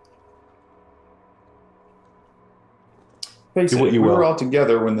rabbit. Face it, if we were all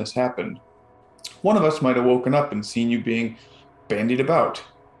together when this happened, one of us might have woken up and seen you being bandied about.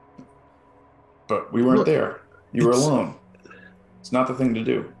 But we weren't there. You were alone. It's not the thing to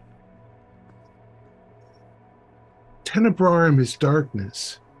do. Tenebrarum is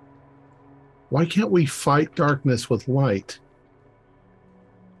darkness. Why can't we fight darkness with light?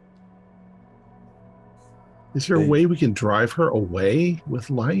 Is there a way we can drive her away with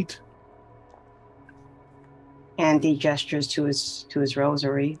light? And he gestures to his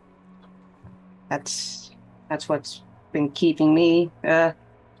rosary. That's what's been keeping me a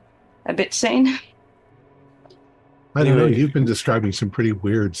bit sane. I don't know. You've been describing some pretty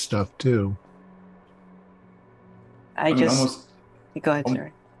weird stuff too. Go ahead,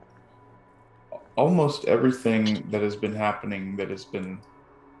 sir. Almost everything that has been happening that has been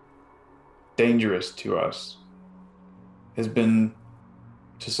dangerous to us has been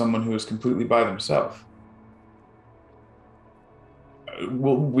to someone who is completely by themselves.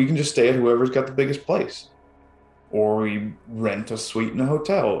 Well, we can just stay at whoever's got the biggest place, or we rent a suite in a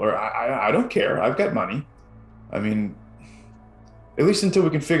hotel, or I don't care. I've got money. I mean, at least until we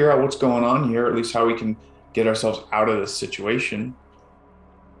can figure out what's going on here, at least how we can get ourselves out of this situation.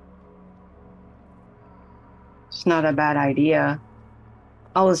 It's not a bad idea.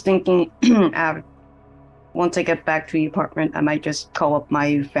 I was thinking, once I get back to the apartment, I might just call up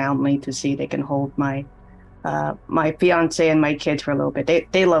my family to see if they can hold my fiance and my kids for a little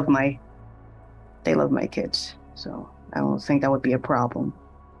bit. They love my kids, so I don't think that would be a problem.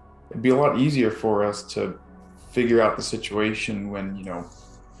 It'd be a lot easier for us to figure out the situation when,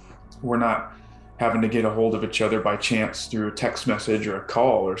 we're not having to get a hold of each other by chance through a text message or a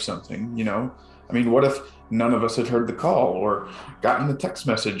call or something, I mean, what if none of us had heard the call or gotten the text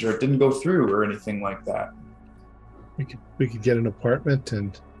message or it didn't go through or anything like that? We could get an apartment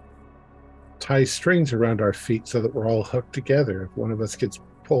and tie strings around our feet so that we're all hooked together. If one of us gets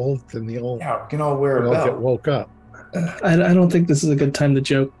pulled, then we can all wear a bell. Get woke up. I don't think this is a good time to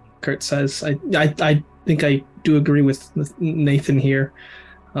joke, Kurt says. I think I do agree with Nathan here.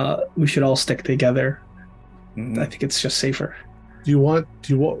 We should all stick together. Mm-hmm. I think it's just safer. Do you want?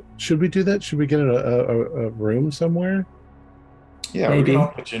 Should we do that? Should we get a room somewhere? Yeah, maybe. We can all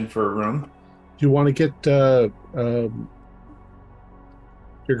pitch in for a room. Do you want to get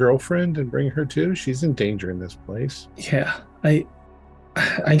your girlfriend and bring her too? She's in danger in this place. Yeah, I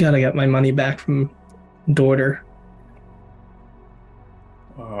gotta get my money back from daughter.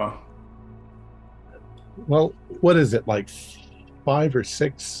 Well, what is it, like 5 or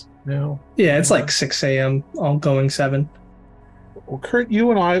 6 now? Yeah, it's like 6 a.m. All going 7. Well, Kurt,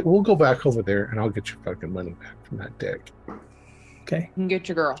 you and we'll go back over there and I'll get your fucking money back from that dick. Okay. You can get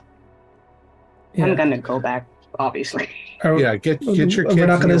your girl. Yeah. I'm gonna go back, obviously. Get your kids. We're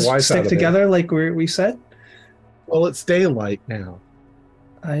not gonna stick together like we said. Well, it's daylight now.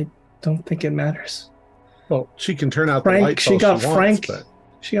 I don't think it matters. Well, she can turn out the light. She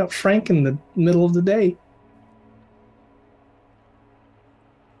got Frank in the middle of the day.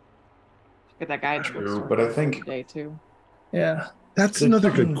 Get that guy. True, but I think day too. Yeah, that's another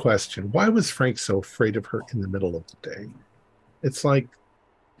good question. Why was Frank so afraid of her in the middle of the day? It's like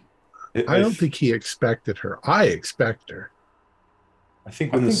I don't think he expected her. I expect her. I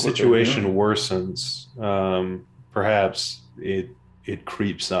think when the situation worsens, perhaps it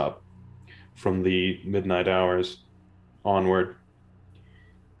creeps up from the midnight hours onward.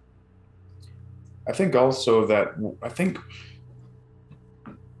 I think also that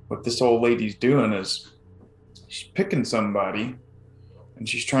what this old lady's doing is she's picking somebody and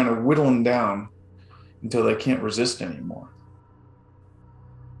she's trying to whittle them down until they can't resist anymore.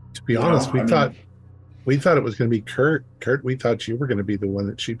 To be honest, we thought it was going to be Kurt. Kurt, we thought you were going to be the one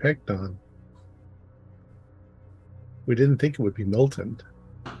that she picked on. We didn't think it would be Milton.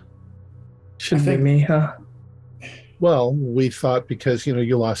 Shouldn't be me, huh? Well, we thought because,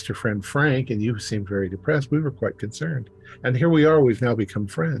 you lost your friend Frank and you seemed very depressed, we were quite concerned. And here we are, we've now become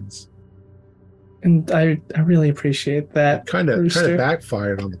friends. And I really appreciate that. Kind of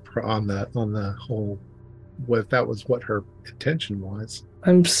backfired on the whole, what that was what her intention was.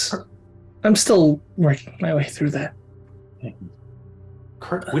 I'm still working my way through that.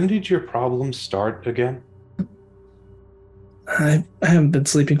 Kurt, when did your problems start again? I haven't been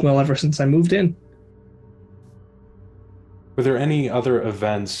sleeping well ever since I moved in. Were there any other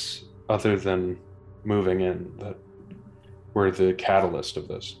events other than moving in that were the catalyst of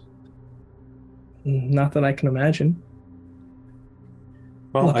this? Not that I can imagine.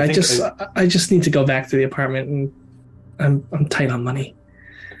 Well, Look, I just need to go back to the apartment, and I'm tight on money.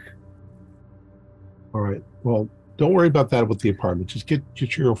 All right. Well, don't worry about that with the apartment. Just get your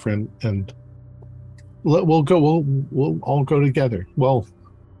girlfriend, and we'll go. We'll all go together. Well,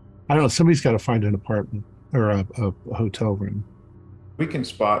 I don't know. Somebody's got to find an apartment or a hotel room. We can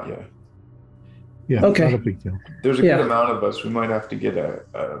spot you. Yeah. Okay. Not a big deal. There's a good amount of us. We might have to get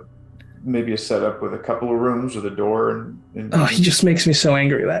maybe a setup with a couple of rooms with a door. And Oh, he just makes me so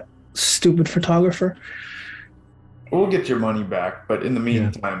angry. That stupid photographer. We'll get your money back, but in the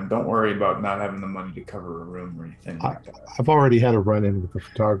meantime, don't worry about not having the money to cover a room or anything like that. I've already had a run-in with the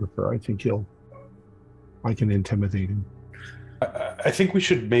photographer. I think I can intimidate him. I think we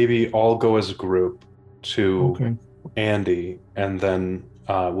should maybe all go as a group to Andy, and then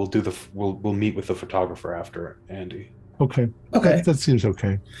we'll meet with the photographer after Andy. Okay. That seems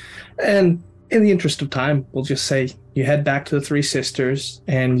okay. And in the interest of time, we'll just say you head back to the Three Sisters,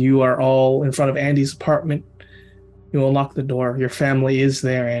 and you are all in front of Andy's apartment. You will lock the door. Your family is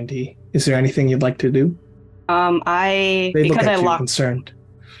there, Andy. Is there anything you'd like to do? They look because at I you locked. concerned.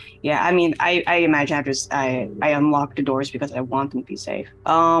 Yeah, I mean, I imagine I unlock the doors because I want them to be safe.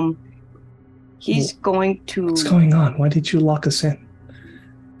 He's going to. What's going on? Why did you lock us in?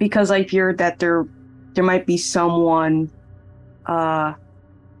 Because I fear that there might be someone,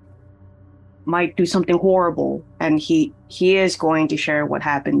 might do something horrible, and he is going to share what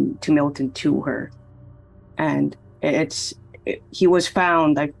happened to Milton to her, and he was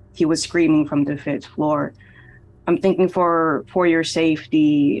found like he was screaming from the 5th floor. I'm thinking for your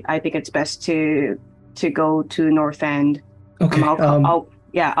safety, I think it's best to go to North End. Okay.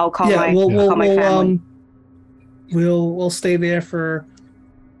 I'll call my family. We'll stay there for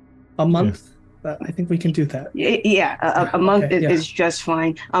a month. I think we can do that. Yeah, a month is just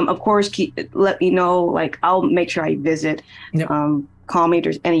fine. Of course, let me know. Like, I'll make sure I visit. Yep. Call me if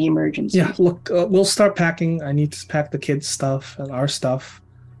there's any emergency. Yeah, look, we'll start packing. I need to pack the kids' stuff and our stuff.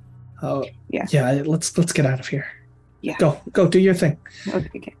 Yeah, let's get out of here. Yeah. Go, do your thing.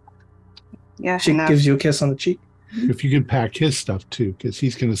 Okay. Yeah. She gives you a kiss on the cheek. If you could pack his stuff too, because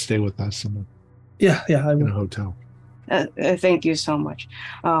he's going to stay with us in a hotel. Thank you so much.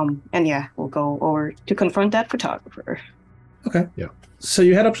 And yeah, we'll go over to confront that photographer. Okay. Yeah. So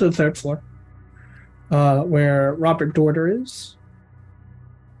you head up to the 3rd floor, where Robert Dorter is,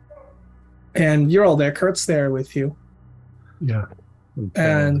 and you're all there. Kurt's there with you. Yeah.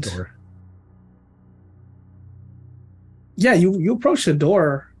 And the door. Yeah, you approach the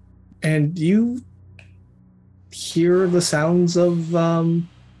door, and you hear the sounds of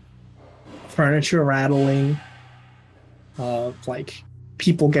furniture rattling, like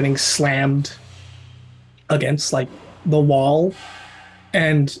people getting slammed against like the wall,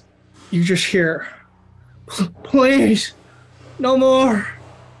 and you just hear, "Please, no more.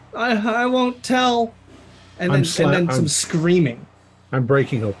 I won't tell." And then some screaming. I'm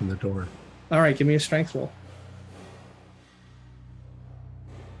breaking open the door. All right, give me a strength roll.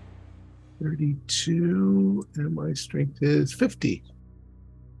 32, and my strength is 50.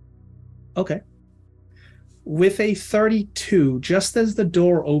 Okay. With a 32, just as the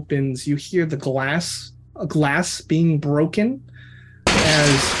door opens, you hear a glass being broken,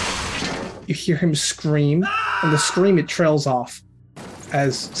 as you hear him scream, and the scream, it trails off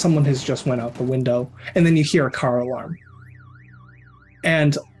as someone has just went out the window, and then you hear a car alarm.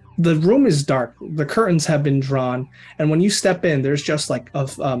 And the room is dark. The curtains have been drawn, and when you step in, there's just like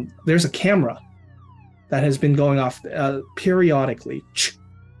there's a camera that has been going off periodically,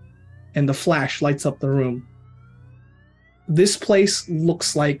 and the flash lights up the room. This place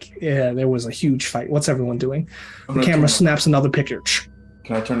looks like there was a huge fight. What's everyone doing? The camera snaps another picture.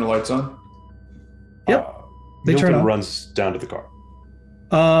 Can I turn the lights on? Yep. They Milton turn on. runs down to the car.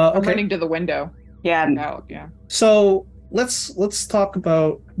 I'm Okay. running to the window. Yeah. Out, yeah. So let's talk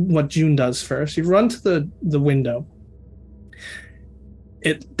about what June does first. You run to the window.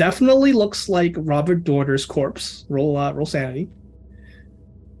 It definitely looks like Robert Dorter's corpse. Roll sanity.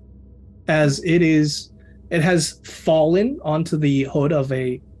 As it has fallen onto the hood of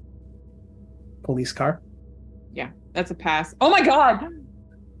a police car. Yeah, that's a pass. Oh my god!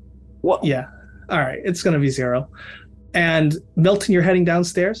 What? Yeah. All right, it's gonna be 0. And Milton, you're heading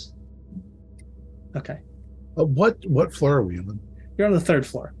downstairs. Okay. What floor are we on? You're on the 3rd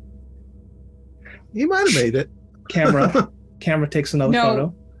floor. You might have made it. Camera takes another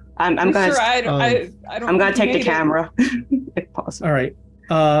photo. I'm gonna. Sure, I don't. I'm gonna take the camera if possible. All right,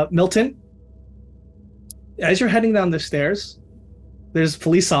 Milton. As you're heading down the stairs, there's a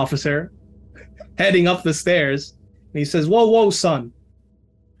police officer heading up the stairs. And he says, whoa, son.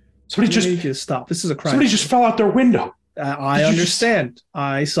 Somebody I need you to stop. This is a crime. Somebody just fell out their window. I understand.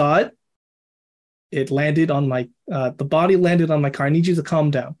 I saw it. It landed on my, the body landed on my car. I need you to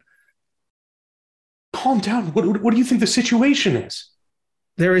calm down. Calm down. What do you think the situation is?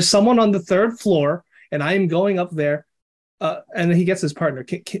 There is someone on the third floor, and I am going up there. And then he gets his partner.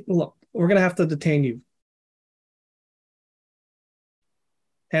 Look, we're going to have to detain you.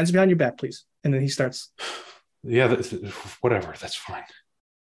 Hands behind your back, please. And then he starts. Yeah, whatever. That's fine.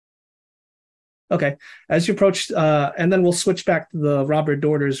 Okay. As you approach, and then we'll switch back to the Robert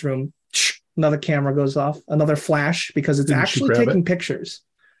Dorter's room. Another camera goes off, another flash, because it's actually taking pictures.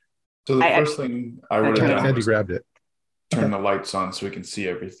 So the first thing I would have done was grabbed it. Turn the lights on so we can see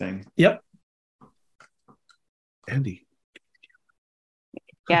everything. Yep. Andy.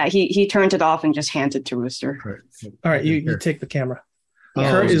 Yeah, he turned it off and just hands it to Rooster. All right, you take the camera.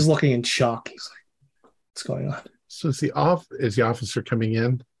 Kurt is looking in shock. He's like, what's going on? So is the officer coming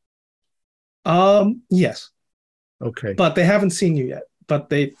in? Yes. Okay. But they haven't seen you yet.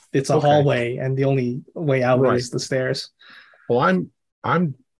 But it's a hallway, and the only way out is the stairs. Well,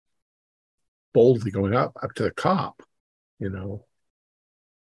 I'm boldly going up to the cop, you know.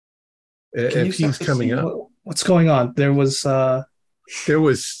 If he's coming up. What's going on? There was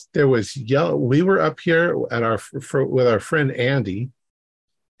yell. We were up here at with our friend Andy,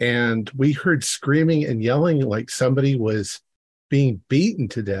 and we heard screaming and yelling like somebody was being beaten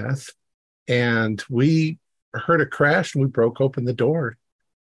to death, and we heard a crash, and we broke open the door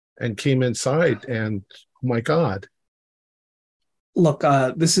and came inside, and oh my God. Look,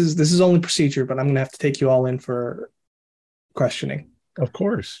 this is only procedure, but I'm gonna have to take you all in for questioning. Of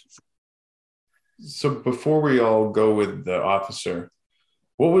course. So before we all go with the officer,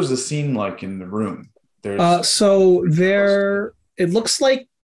 what was the scene like in the room? It looks like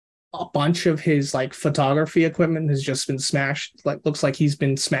a bunch of his like photography equipment has just been smashed. Like looks like he's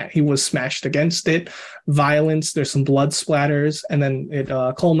been smashed. He was smashed against it. Violence. There's some blood splatters, and then it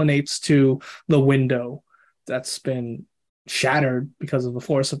culminates to the window that's been shattered because of the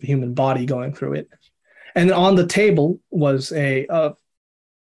force of the human body going through it. And on the table was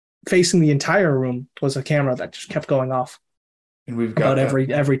facing the entire room was a camera that just kept going off. And we've got about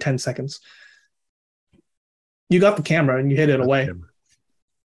every 10 seconds. You got the camera and you hid it away.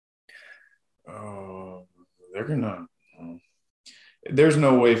 They're gonna. There's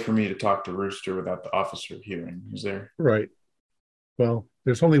no way for me to talk to Rooster without the officer hearing. Is there? Right. Well,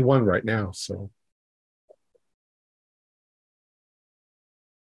 there's only one right now, so.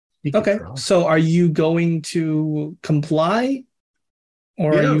 Okay. So, are you going to comply,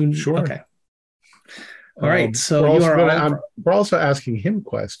 or are you sure? Okay. All right. So we're also asking him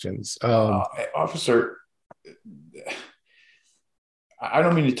questions. Officer, I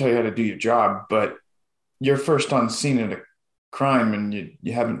don't mean to tell you how to do your job, but you're first on scene at a crime and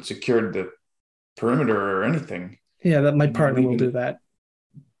you haven't secured the perimeter or anything. Yeah, that my partner will do that.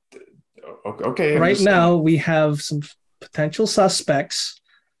 Okay. Right now, we have some potential suspects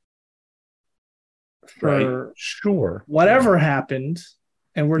for whatever happened,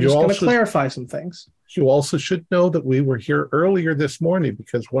 and we're just going to clarify some things. You also should know that we were here earlier this morning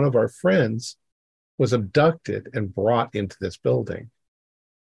because one of our friends was abducted and brought into this building.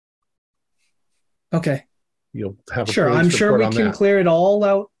 Okay. You'll have a sure. I'm sure we can clear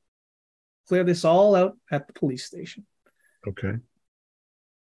this all out at the police station. Okay.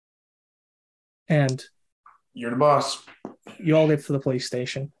 And you're the boss. You all get to the police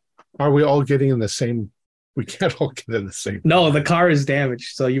station. Are we all getting in the same? We can't all get in the same. No, the car is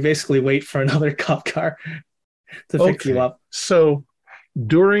damaged, so you basically wait for another cop car to pick you up. So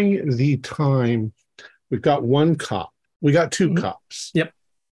during the time, we've got one cop. We got two cops. Yep.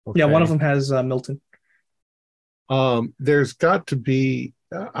 Okay. Yeah, one of them has Milton. There's got to be.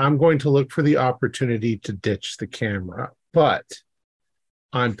 I'm going to look for the opportunity to ditch the camera, but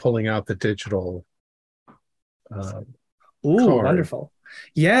I'm pulling out the digital. Card. Wonderful.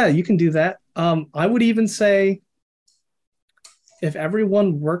 Yeah, you can do that. I would even say if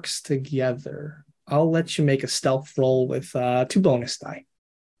everyone works together, I'll let you make a stealth roll with 2 bonus die.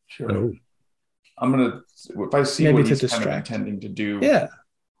 Sure. Oh. I'm going to, if I see what he's kind of intending to do,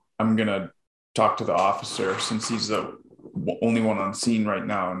 I'm going to talk to the officer since he's the only one on scene right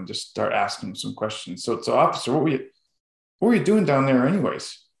now and just start asking him some questions. So officer, what were you doing down there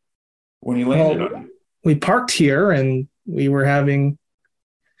anyways when you landed on you? We parked here and we were having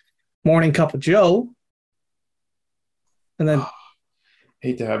morning cup of Joe. And then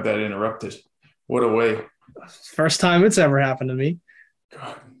hate to have that interrupted. What a way. First time it's ever happened to me.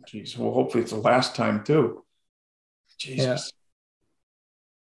 God, jeez. Well, hopefully it's the last time too. Jesus.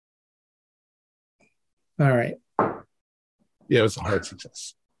 All right. Yeah, it was a hard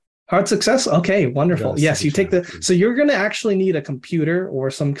success. Hard success? Okay, wonderful. Yes, Yes, you take the... exactly. So you're going to actually need a computer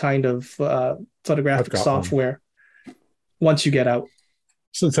or some kind of photographic got one. software once you get out.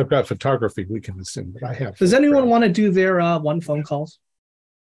 Since I've got photography, we can assume that I have. Does anyone want to do their one phone calls?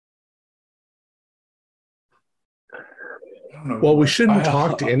 I don't know. Well, we shouldn't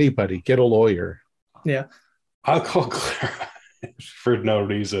talk to anybody. Get a lawyer. Yeah. I'll call Clara for no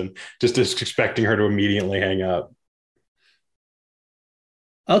reason, just expecting her to immediately hang up.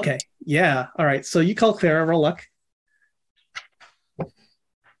 Okay. Yeah. All right. So you call Clara. Roll luck.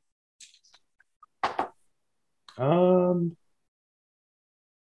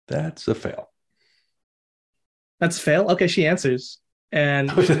 That's a fail. That's a fail. Okay. She answers,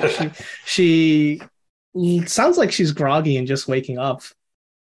 and she sounds like she's groggy and just waking up.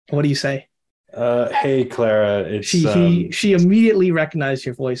 What do you say? Hey, Clara. It's She immediately recognized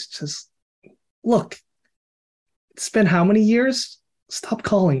your voice. Says, "Look, it's been how many years? Stop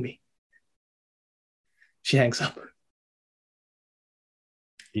calling me." She hangs up.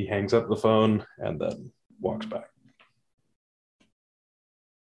 He hangs up the phone and then walks back.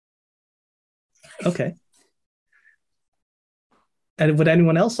 Okay. And would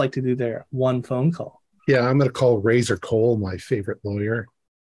anyone else like to do their one phone call? Yeah, I'm going to call Razor Cole, my favorite lawyer,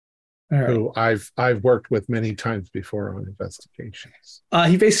 All right. who I've worked with many times before on investigations.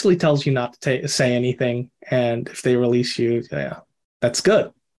 He basically tells you not to say anything, and if they release you, yeah, that's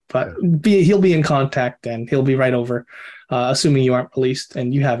good. But he'll be in contact, and he'll be right over, assuming you aren't released,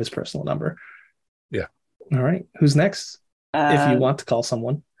 and you have his personal number. Yeah. All right. Who's next? If you want to call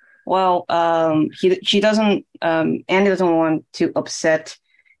someone. Well, she doesn't. Andy doesn't want to upset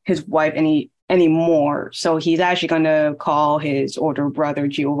his wife anymore, so he's actually going to call his older brother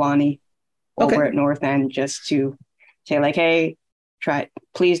Giovanni over at North End just to say, like, hey,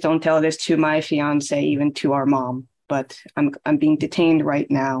 please don't tell this to my fiance, even to our mom. But I'm being detained right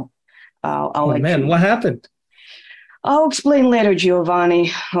now. I'll let you. What happened? I'll explain later,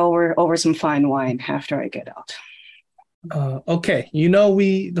 Giovanni, over some fine wine after I get out. Okay.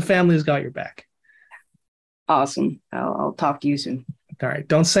 The family's got your back. Awesome. I'll talk to you soon. All right.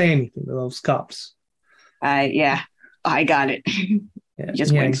 Don't say anything to those cops. Yeah, I got it. Yeah,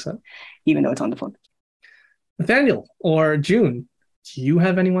 Just winks, even though it's on the phone. Nathaniel or June, do you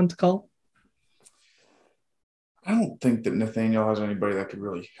have anyone to call? I don't think that Nathaniel has anybody that could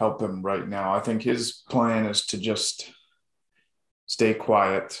really help him right now. I think his plan is to just stay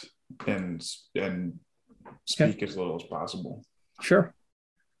quiet and speak as little as possible. Sure.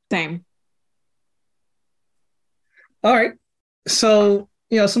 Same. All right. So,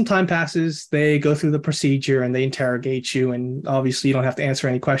 some time passes. They go through the procedure and they interrogate you. And obviously, you don't have to answer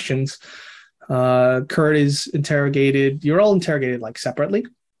any questions. Kurt is interrogated. You're all interrogated separately.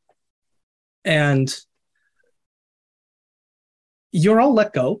 And you're all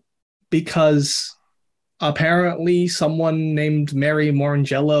let go because apparently someone named Mary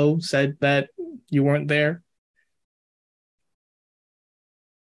Morangello said that you weren't there.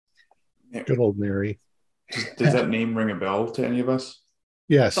 Good old Mary. Does that name ring a bell to any of us?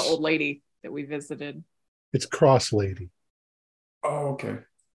 Yes. The old lady that we visited. It's Cross Lady. Oh, okay.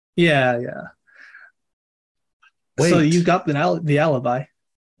 Yeah. Wait. So you got the alibi.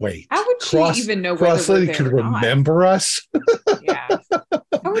 Wait. How would she even know Cross whether Lady we're could there or not? remember us? Yeah.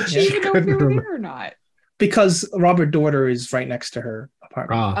 How would she even know if we were there or not? Because Robert Dorter is right next to her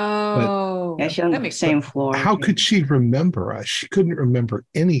apartment. Oh. Yeah, she's on the same floor. How could she remember us? She couldn't remember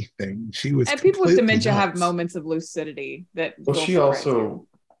anything. She was. And people with dementia nuts. have moments of lucidity that. Well, she also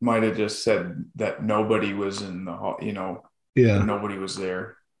might have just said that nobody was in the hall. Yeah. Nobody was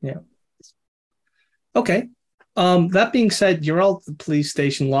there. Yeah. Okay. That being said, you're all at the police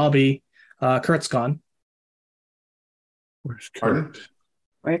station lobby. Kurt's gone. Where's Kurt? Pardon?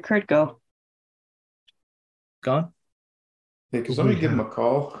 Where'd Kurt go? Gone. Hey, can somebody give him a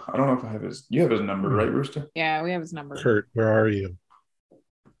call? I don't know if I have his. You have his number, right, Rooster? Yeah, we have his number. Kurt, where are you?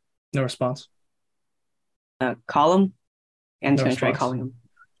 No response. Call him. And No going to try response. calling him.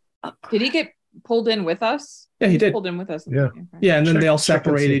 Did he get pulled in with us? Yeah, he did. Pulled in with us. Yeah. Okay. Yeah, and then Check- they all check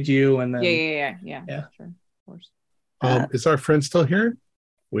and see. separated you, and then Yeah. Yeah. Sure, of course. Is our friend still here?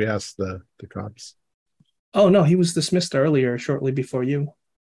 We asked the cops. Oh no, he was dismissed earlier, shortly before you.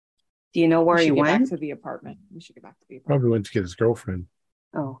 Do you know where We he should get back went? to the apartment. We should get back to the apartment. Probably went to get his girlfriend.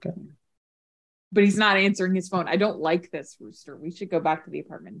 Oh, okay. But he's not answering his phone. I don't like this, Rooster. We should go back to the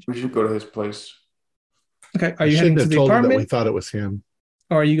apartment. We should go to his place. Okay, are I you heading shouldn't to have the told him that we apartment, thought it was him.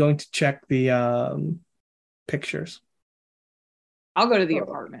 or are you going to check the pictures? I'll go to the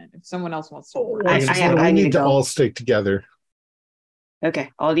apartment if someone else wants to. I we need need to to go. all stick together.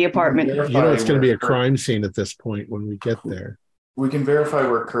 Okay, all the apartment. You know it's going to be a crime scene at this point when we get there. We can verify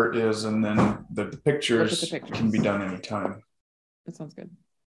where Kurt is, and then the pictures can be done anytime. That sounds good.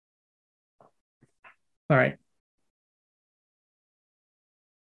 All right.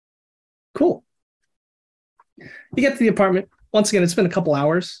 Cool. You get to the apartment. Once again, it's been a couple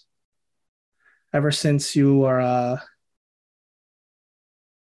hours ever since your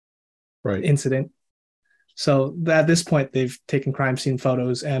incident. So at this point, they've taken crime scene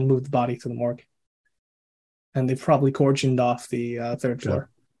photos and moved the body to the morgue. And they've probably cordoned off the third floor.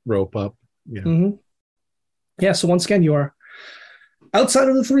 Rope up. Yeah. Mm-hmm. Yeah, so once again, you are outside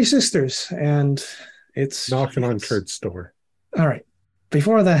of the Three Sisters, and it's... knocking on Kurt's door. All right.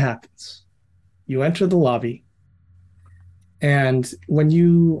 Before that happens, you enter the lobby, and when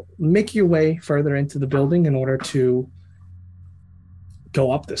you make your way further into the building in order to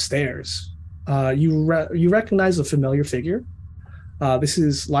go up the stairs, you recognize a familiar figure. This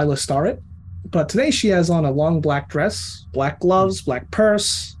is Lila Starrett, but today she has on a long black dress, black gloves, black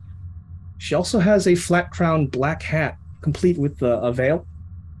purse. She also has a flat-crowned black hat, complete with a veil.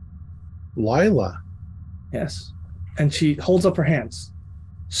 Lila. Yes. And she holds up her hands.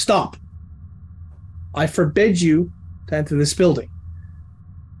 Stop. I forbid you to enter this building.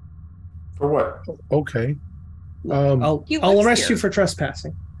 For what? Okay. I'll arrest you for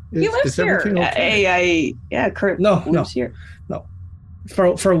trespassing. Is everything okay? Kurt. No. Here. No.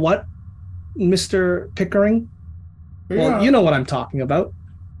 For what, Mr. Pickering? Yeah. Well, you know what I'm talking about.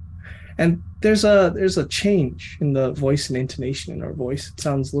 And there's a change in the voice and intonation in her voice. It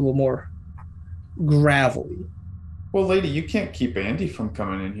sounds a little more gravelly. Well, lady, you can't keep Andy from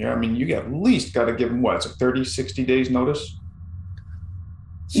coming in here. I mean, you at least got to give him, what, 30, 60 days notice?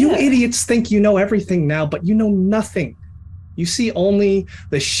 You idiots think you know everything now, but you know nothing. You see only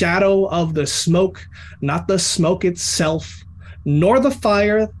the shadow of the smoke, not the smoke itself, nor the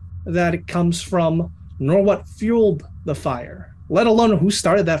fire that it comes from, nor what fueled the fire, let alone who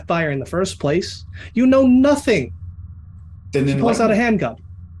started that fire in the first place. You know nothing. Then she pulls out a handgun.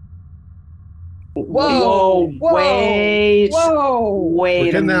 Wait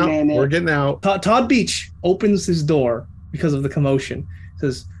a minute. We're getting out. Todd Beach opens his door because of the commotion.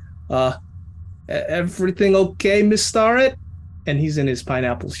 Says, everything okay, Miss Starrett? And he's in his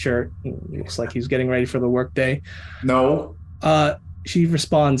pineapple shirt. Looks like he's getting ready for the workday. No. She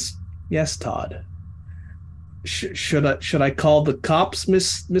responds, yes, Todd. Should I call the cops,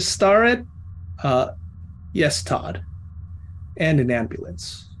 Miss Starrett? Yes, Todd. And an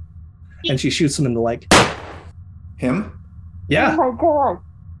ambulance. And she shoots him in the leg. Him? Yeah. Oh my god.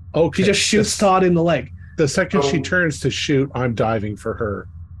 Okay. She just shoots Todd in the leg. The second she turns to shoot, I'm diving for her.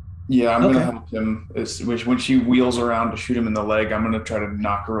 Yeah, I'm going to help him. When she wheels around to shoot him in the leg, I'm going to try to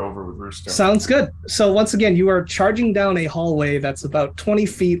knock her over with Rooster. Sounds good. So once again, you are charging down a hallway that's about 20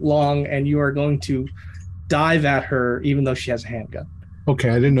 feet long, and you are going to dive at her, even though she has a handgun. Okay,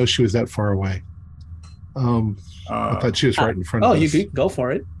 I didn't know she was that far away. I thought she was right in front of us. Oh, you can go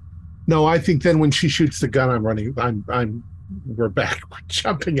for it. No, I think then when she shoots the gun, I'm running. We're back. We're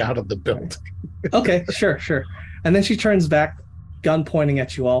jumping out of the building. Okay, sure. And then she turns back, gun pointing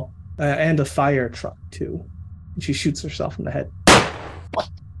at you all, and a fire truck too. And she shoots herself in the head.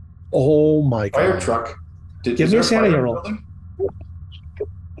 Oh my god! Fire truck. Give me a sanity roll.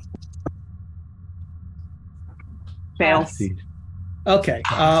 Fail. Okay.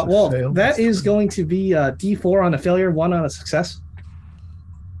 Well, that is going to be a D4 on a failure, 1 on a success.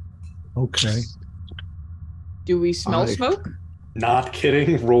 Okay. Do we smell smoke? Not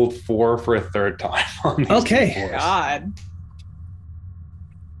kidding. Rolled 4 for a third time on these Okay. D4s. God.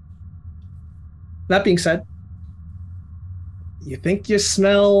 That being said, you think you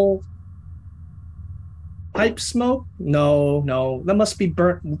smell pipe smoke? No. That must be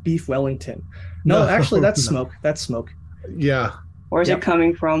burnt beef Wellington. No, actually, that's smoke. That's smoke. Yeah. Where's it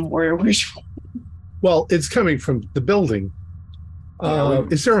coming from? Where's? Well, it's coming from the building.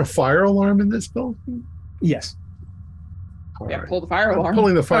 Is there a fire alarm in this building? Yes. Yeah, pull the fire alarm.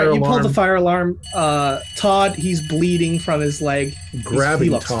 Pulling the fire alarm. You pull the fire alarm. Todd, he's bleeding from his leg. Grabbing he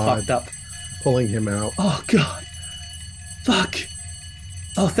looks Todd. fucked up. Pulling him out. Oh God. Fuck.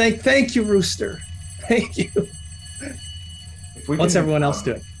 Oh, thank you, Rooster. Thank you. What's everyone else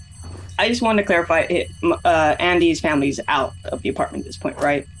doing? I just wanted to clarify. Andy's family's out of the apartment at this point,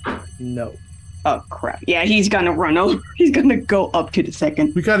 right? No. Oh crap! Yeah, he's gonna run over. He's gonna go up to the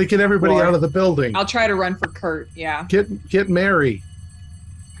second. We got to get everybody out of the building. I'll try to run for Kurt. Yeah. Get Mary.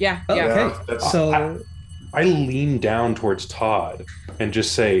 Yeah. Okay. So I lean down towards Todd and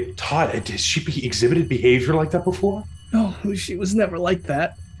just say, Todd, has she exhibited behavior like that before? No, she was never like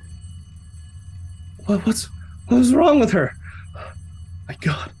that. What's wrong with her? My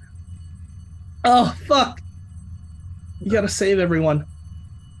God. Oh, fuck. You gotta save everyone.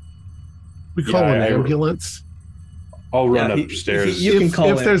 We call Yeah, an I- ambulance. I'll run Yeah, upstairs. You can If- call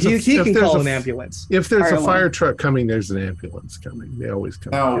if it. there's a- He if can there's call a an f- ambulance. If there's Fire a fire alarm. truck coming, there's an ambulance coming. They always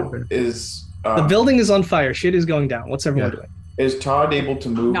come Now, together. is The building is on fire. Shit is going down. What's everyone Yeah. doing? is Todd able to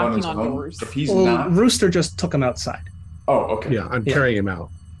move on Knocking his on own? doors. If he's Well, not, Rooster just took him outside. oh, okay. Yeah, I'm Yeah. carrying him out.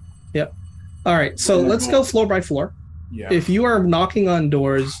 All right, so let's go floor by floor. Yeah. If you are knocking on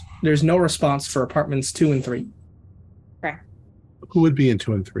doors, there's no response for apartments 2 and 3. Who would be in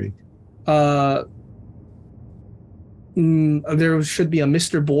 2 and 3? There should be a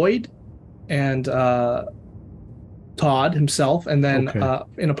Mr. Boyd and Todd himself, and then Okay.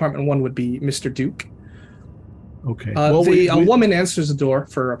 in apartment 1 would be Mr. Duke. Okay. A woman answers the door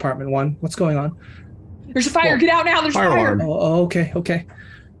for apartment 1. What's going on? There's a fire. Well, Get out now. There's fire fire. alarm. Oh, okay.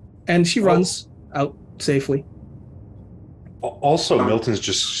 And she runs out safely. Also, Milton's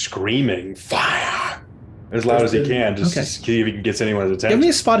just screaming fire as loud as he can, just Okay. to see if he gets anyone's attention. Give me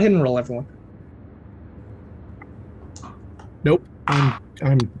a spot hidden roll, everyone. Nope.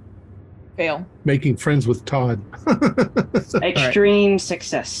 I'm Fail. making friends with Todd. Extreme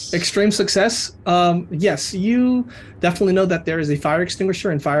success. Extreme success. Yes, you definitely know that there is a fire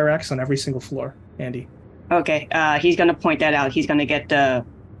extinguisher and fire axe on every single floor, Andy. Okay, he's gonna point that out. He's gonna get the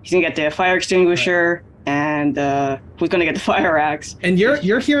fire extinguisher, and who's gonna get the fire axe? And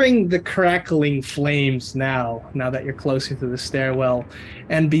you're hearing the crackling flames now that you're closer to the stairwell.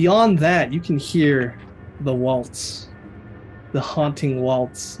 And beyond that, you can hear the waltz. The haunting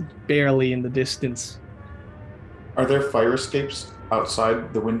waltz barely in the distance. Are there fire escapes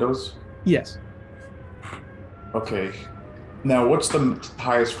outside the windows? Yes. Okay. Now, what's the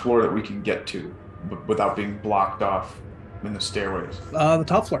highest floor that we can get to without being blocked off in the stairways? The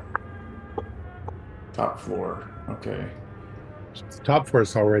top floor. Top floor. Okay. The top floor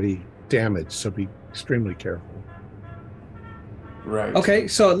is already damaged, so be extremely careful. Right. Okay,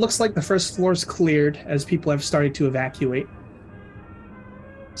 so it looks like the first floor is cleared as people have started to evacuate.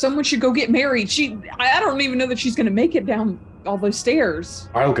 Someone should go get married. I don't even know that she's going to make it down all those stairs.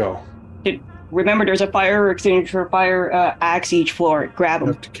 I'll go. Remember, there's a fire extinguisher, fire axe each floor. Grab You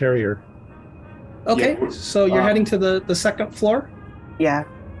them. have to carry her. Okay, Yeah, so you're heading to the second floor? Yeah.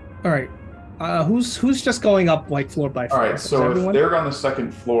 All right. Who's just going up like floor by All floor? right. Is So if everyone? they're on the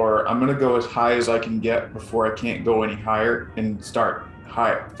second floor, I'm gonna go as high as I can get before I can't go any higher, and start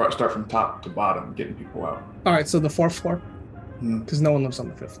from top to bottom, getting people out. All right, so the fourth floor, Hmm. because no one lives on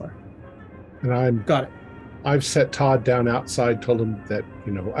the fifth floor. And Got it. I've set Todd down outside, told him that,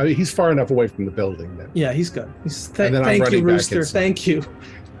 he's far enough away from the building that Yeah, he's good. And then I'm Thank you, running back Rooster. inside. Thank you.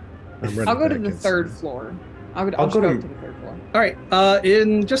 I'm running I'll go to back the inside. third floor. I'll I'll just go go to- up to the third floor. All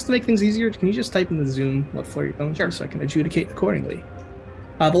right. Just to make things easier, can you just type in the Zoom what floor you're going Sure. to so I can adjudicate accordingly?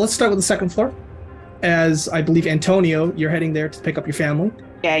 But let's start with the second floor. As I believe, Antonio, you're heading there to pick up your family.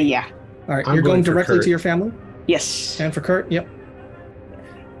 Yeah. All right, I'm you're going going for directly Kurt. to your family? Yes. And for Kurt, yep.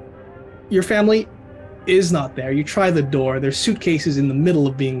 Your family is not there. You try the door. There's suitcases in the middle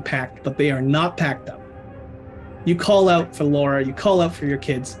of being packed, but they are not packed up. You call out for Laura. You call out for your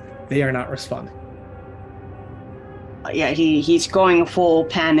kids. They are not responding. Yeah, he's going full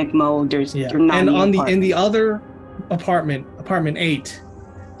panic mode. They're not And in apartment. the other apartment 8,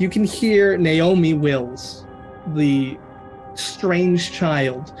 you can hear Naomi Wills, the strange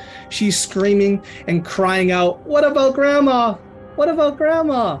child. She's screaming and crying out, "What about Grandma? What about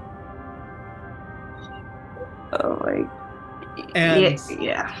Grandma?" Oh my. And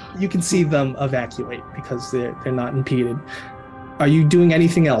yeah. you can see them evacuate because they're not impeded. Are you doing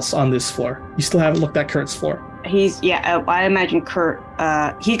anything else on this floor? You still haven't looked at Kurt's floor. I imagine Kurt.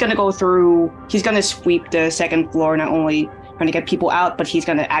 He's gonna go through. He's gonna sweep the second floor, not only trying to get people out, but he's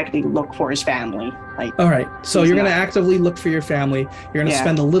gonna actively look for his family. Like, All right, so He's you're going to not- actively look for your family. You're going to Yeah.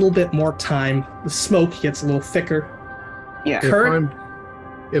 spend a little bit more time. The smoke gets a little thicker. yeah. Kurt?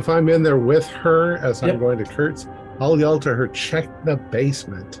 If I'm in there with her as Yep. I'm going to Kurt's, I'll yell to her, check the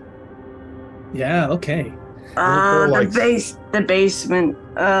basement. Yeah, okay. The basement.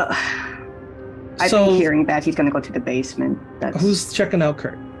 I've So- been hearing that he's gonna go to the basement. That's Who's checking out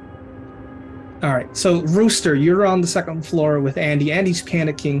Kurt? All right, so Rooster, you're on the second floor with Andy. Andy's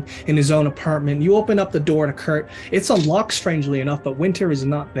panicking in his own apartment. You open up the door to Kurt. It's unlocked, strangely enough, but Winter is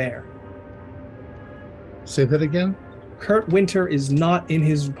not there. Say that again? Kurt Winter is not in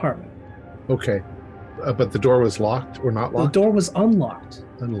his apartment. Okay. But the door was locked or not The locked? door was unlocked.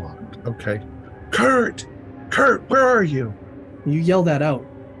 Unlocked. Okay. Kurt! Kurt, where are you? You yell that out.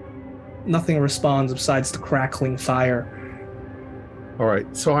 Nothing responds besides the crackling fire. All right.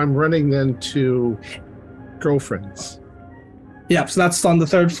 So I'm running then to girlfriend's. Yeah, so that's on the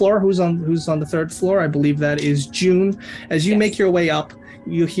third floor. Who's on the third floor? I believe that is June. As you make your way up,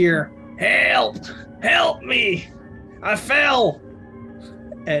 you hear, "Help! Help me! I fell!"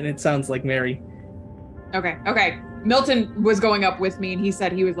 And it sounds like Mary. Okay. Milton was going up with me, and he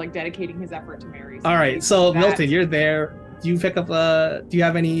said he was like dedicating his effort to Mary. All right, so Milton, you're there. Do you pick up? Do you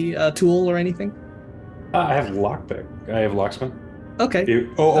have any tool or anything? I have lockpick. I have locksmith. Okay.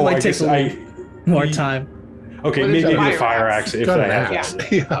 I guess more time. Okay, maybe the fire axe if I have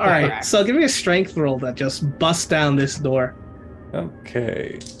it. Yeah. All right, so give me a strength roll that just busts down this door.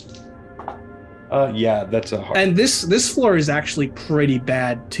 Okay. Yeah, that's a hard. And this floor is actually pretty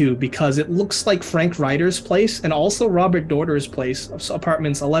bad too, because it looks like Frank Ryder's place and also Robert Dorter's place,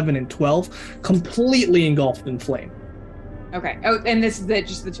 apartments 11 and 12, completely engulfed in flame. Okay. Oh, and this is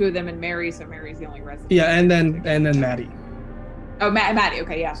just the two of them and Mary, so Mary's the only resident. Yeah, and then Maddie. Oh, Maddie.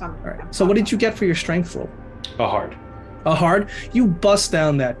 Okay, yeah. All right. So what did you get for your strength roll? A hard. A hard? You bust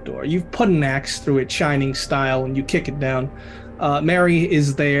down that door. You put an axe through it, shining style, and you kick it down. Mary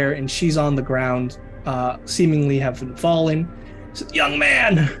is there, and she's on the ground, seemingly having fallen. Says, "Young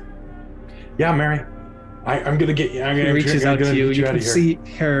man." Yeah, Mary. I'm gonna get you. He reaches out to you. You can see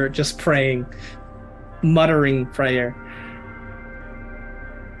her just praying, muttering prayer.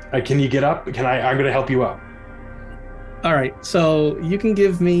 Can you get up? I'm gonna help you up. All right. So you can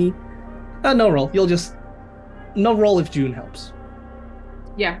give me no roll. No roll if June helps.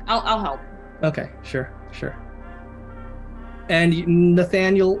 Yeah, I'll help. Okay. Sure. And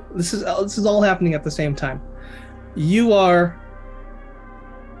Nathaniel, this is all happening at the same time. You are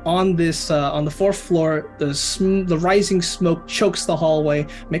on this on the fourth floor. The rising smoke chokes the hallway.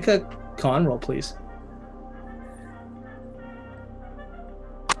 Make a con roll, please.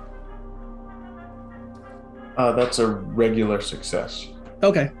 That's a regular success.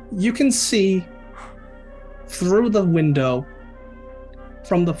 Okay, you can see through the window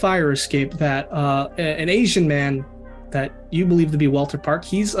from the fire escape that an Asian man that you believe to be Walter Park,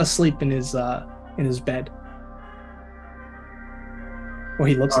 he's asleep in his bed. Or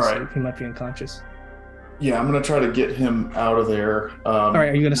he looks asleep. Right. He might be unconscious. Yeah, I'm gonna try to get him out of there. All right,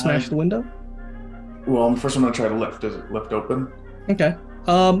 are you gonna smash the window? Well, first I'm gonna try to lift. Does it lift open? Okay.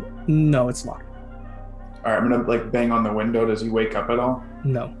 No, it's locked. All right, I'm gonna bang on the window. Does he wake up at all?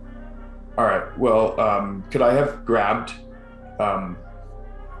 No. All right. Well, could I have grabbed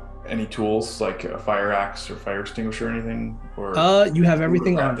any tools like a fire axe or fire extinguisher or anything? Or you have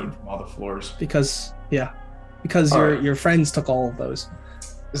everything on you from all the floors. Because your friends took all of those.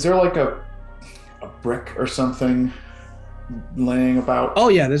 Is there like a brick or something laying about? Oh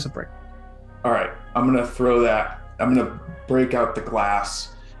yeah, there's a brick. All right, I'm gonna throw that. I'm gonna break out the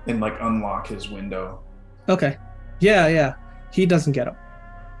glass and unlock his window. Okay. Yeah. He doesn't get up.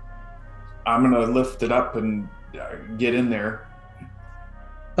 I'm gonna lift it up and get in there.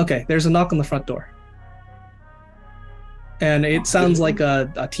 Okay, there's a knock on the front door. And it sounds like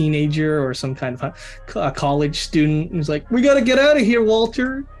a teenager or some kind of a college student who's like, "We gotta get out of here,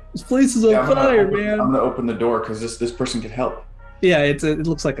 Walter. This place is on fire, man." I'm gonna open the door because this person could help. Yeah, it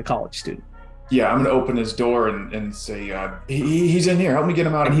looks like a college student. Yeah, I'm gonna open his door and say, he's in here. Help me get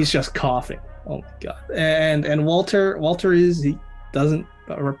him out. And he's just coughing. Oh my god. And Walter he doesn't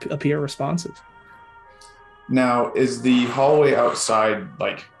appear responsive. Now, is the hallway outside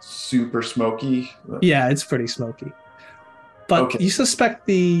super smoky? Yeah, it's pretty smoky. But okay. You suspect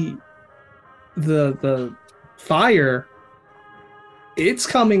the fire, it's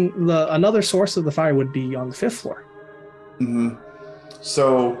coming, another source of the fire would be on the 5th floor. Mm-hmm.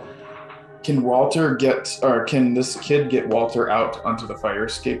 So can this kid get Walter out onto the fire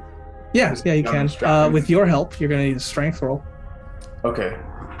escape? Yeah, you can. With your help, you're going to need a strength roll. Okay.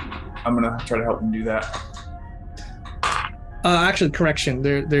 I'm going to try to help him do that. Actually, correction.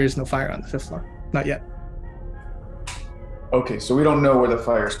 There is no fire on the 5th floor. Not yet. Okay, so we don't know where the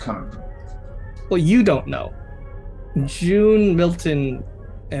fire's coming from. Well, you don't know. June, Milton,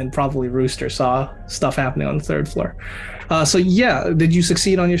 and probably Rooster saw stuff happening on the 3rd floor. So yeah, did you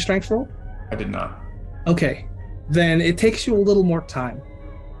succeed on your strength roll? I did not. Okay, then it takes you a little more time.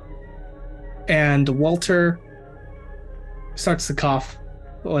 And Walter starts to cough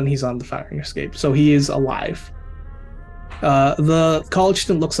when he's on the fire escape, so he is alive. The college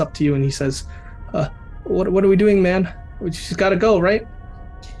student looks up to you and he says, what are we doing, man? We just gotta go, right?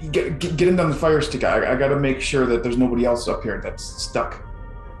 Get him down the fire escape. I gotta make sure that there's nobody else up here that's stuck.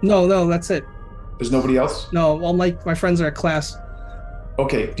 No, that's it. There's nobody else? No, all my friends are at class.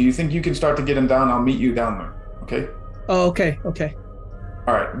 Okay, do you think you can start to get him down? I'll meet you down there, okay? Oh, okay.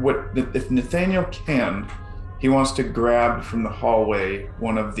 All right, if Nathaniel can, he wants to grab from the hallway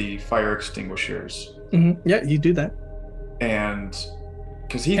one of the fire extinguishers. Mm-hmm. Yeah, you do that. and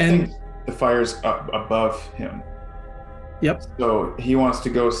because he thinks the fire's up above him. Yep. So he wants to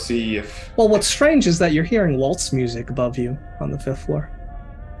go see if... Well, what's strange is that you're hearing waltz music above you on the 5th floor.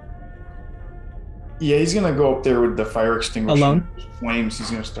 Yeah, he's going to go up there with the fire extinguisher. Alone? Flames, he's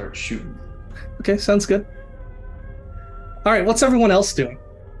going to start shooting. Okay, sounds good. All right, what's everyone else doing?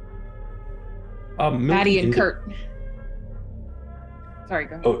 Maddie and Kurt. Sorry,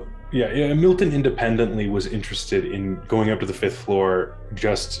 go ahead. Oh, yeah. Milton independently was interested in going up to the 5th floor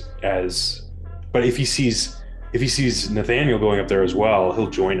but if he sees Nathaniel going up there as well, he'll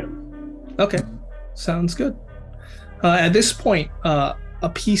join him. Okay, sounds good. At this point, a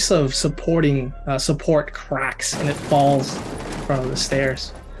piece of support cracks and it falls in front of the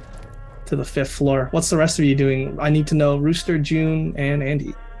stairs to the 5th floor. What's the rest of you doing? I need to know, Rooster, June, and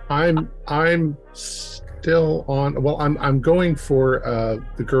Andy. I'm still on. Well, I'm going for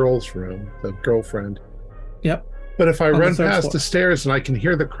the girls' room, the girlfriend. Yep. But if I run third past floor. the stairs and I can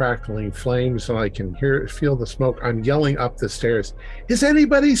hear the crackling flames and I can feel the smoke, I'm yelling up the stairs. Is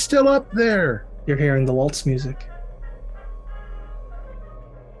anybody still up there? You're hearing the waltz music.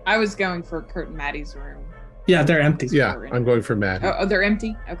 I was going for Kurt and Maddie's room. Yeah, they're empty. Yeah, I'm going for Maddie. Oh, they're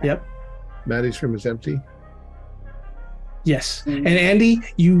empty? Okay. Yep. Maddie's room is empty. Yes. And Andy,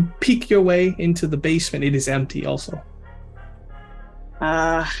 you peek your way into the basement. It is empty also.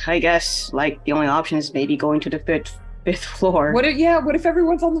 I guess like the only option is maybe going to the fifth floor. What if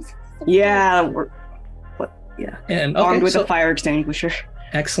everyone's on the fifth floor? Yeah, And armed with a fire extinguisher.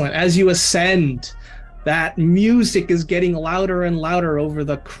 Excellent. As you ascend, that music is getting louder and louder over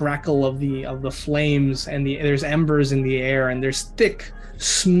the crackle of the flames, and there's embers in the air, and there's thick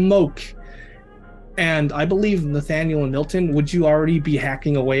smoke. And I believe Nathaniel and Milton, would you already be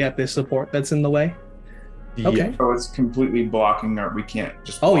hacking away at this support that's in the way? Yeah. Okay. So it's completely blocking we can't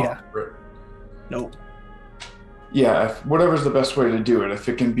just Oh, walk yeah. through it. No. Yeah, whatever's the best way to do it. If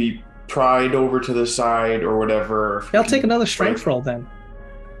it can be pried over to the side or whatever. I'll take another strength roll then.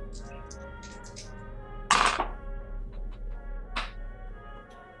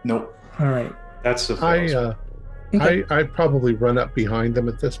 Nope. All right. That's the fail. Okay. I'd probably run up behind them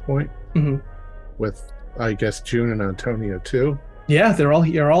at this point Mhm. with, I guess, June and Antonio too. Yeah, you're all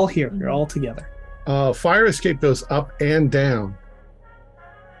here. You're all together. Fire escape goes up and down.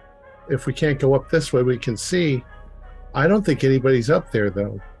 If we can't go up this way, we can see. I don't think anybody's up there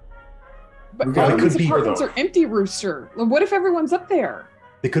though. But It all could these be, apartments though. are empty, Rooster. What if everyone's up there?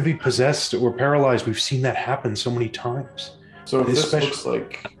 They could be possessed or paralyzed. We've seen that happen so many times. So if this Especially- looks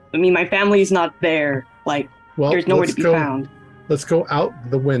like... I mean, my family's not there. Like, Well, there's nowhere to let's be go, found. Let's go out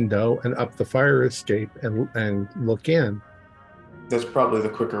the window and up the fire escape and look in. That's probably the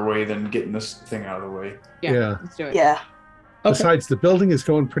quicker way than getting this thing out of the way. Yeah. Let's do it. Yeah. Okay. Besides, the building is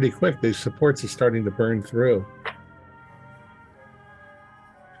going pretty quick. These supports are starting to burn through.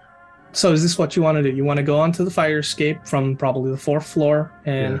 So is this what you want to do? You want to go onto the fire escape from probably the 4th floor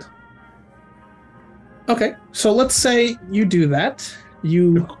and... Okay, so let's say you do that.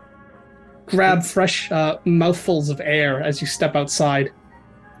 You grab fresh mouthfuls of air as you step outside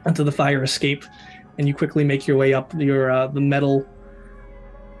onto the fire escape, and you quickly make your way up the metal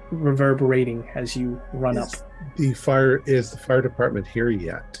reverberating as you run up. Is the fire department here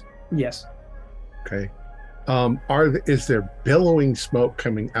yet? Yes. Okay. Is there billowing smoke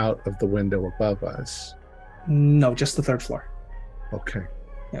coming out of the window above us? No, just the 3rd floor. Okay.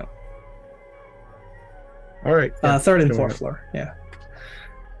 Yeah. All right. 3rd and going 4th up. floor. Yeah.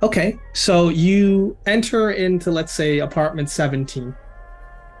 Okay, so you enter into, let's say, apartment 17,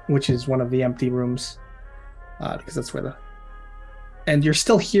 which is one of the empty rooms, because that's where and you're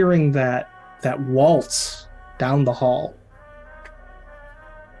still hearing that waltz down the hall.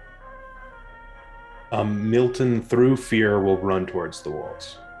 Milton, through fear, will run towards the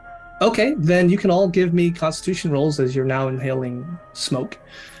walls. Okay, then you can all give me Constitution rolls as you're now inhaling smoke.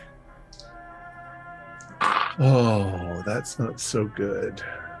 Oh, that's not so good.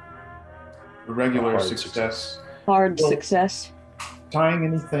 A regular Hard success. Hard Well- success. Tying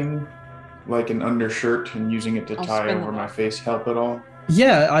anything like an undershirt and using it to I'll tie spin over the my lock. face help at all?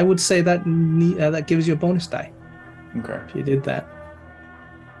 Yeah, I would say that that gives you a bonus die Okay. if you did that.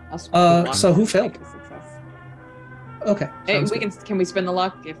 I'll spin the luck so who to failed? make a success. Okay. Hey, sounds we good. can we spin the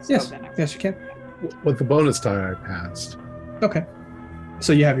luck? If so, Yes, then I yes, you can. With the bonus die, I passed. Okay.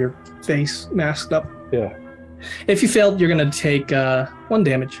 So you have your face masked up. Yeah. If you failed, you're going to take 1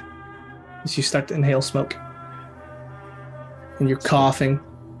 damage as you start to inhale smoke. And you're coughing.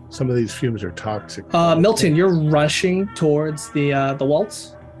 Some of these fumes are toxic. Milton, you're rushing towards the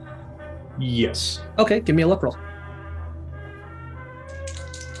waltz. Yes. Okay, give me a luck roll.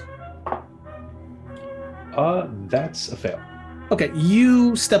 That's a fail. Okay,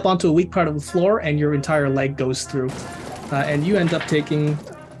 you step onto a weak part of the floor and your entire leg goes through. And you end up taking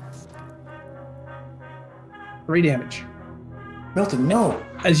 3 damage. Milton, no.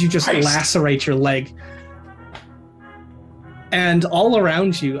 As you just lacerate your leg. And all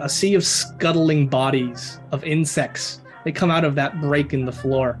around you, a sea of scuttling bodies of insects. They come out of that break in the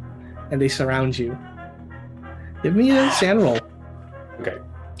floor, and they surround you. Give me a sand roll. Okay.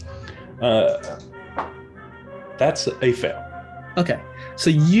 That's a fail. Okay, so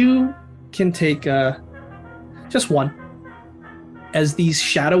you can take just 1. As these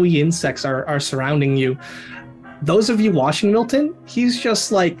shadowy insects are surrounding you. Those of you watching Milton, he's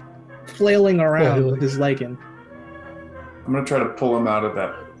just like flailing around with his leg in. I'm going to try to pull him out of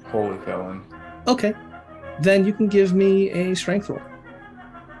that hole he fell in. Okay, then you can give me a strength roll.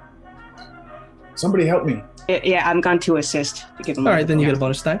 Somebody help me. Yeah, I'm going to assist. To give him All right, then you get a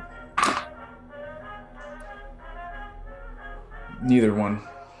bonus die. Neither one.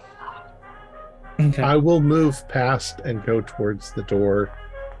 Okay. I will move past and go towards the door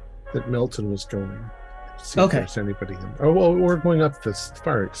that Milton was going. See if there's anybody in. Oh, well, we're going up this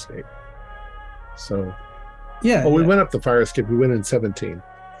fire escape. So. Yeah. Oh, we went up the fire escape. We went in 17.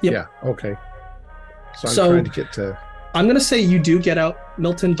 Yep. Yeah. Okay. So I'm trying to get to. I'm going to say you do get out,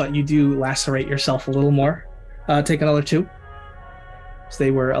 Milton, but you do lacerate yourself a little more. Take another 2. So they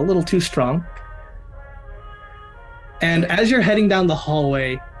were a little too strong. And as you're heading down the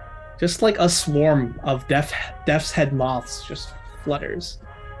hallway, just like a swarm of death's head moths just flutters.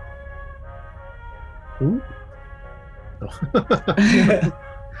 Ooh.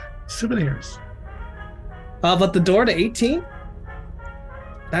 Souvenirs. But the door to 18,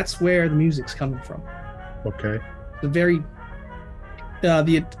 that's where the music's coming from. Okay.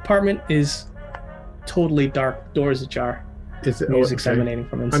 The apartment is totally dark. Doors ajar. Is it Music's emanating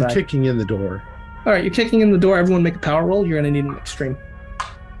from inside. I'm kicking in the door. All right, you're kicking in the door. Everyone make a power roll. You're going to need an extreme.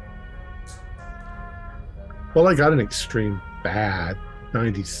 Well, I got an extreme bad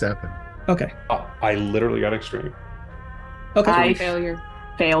 97. Okay. I literally got extreme. Okay. I Failure.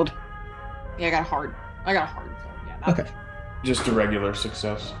 failed. Yeah, I got a hard. Yeah. Okay. Just a regular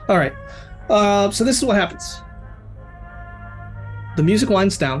success. All right. So this is what happens. The music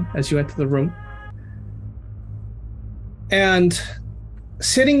winds down as you enter the room. And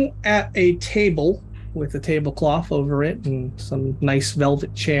sitting at a table with a tablecloth over it and some nice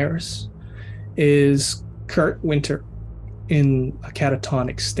velvet chairs is Kurt Winter in a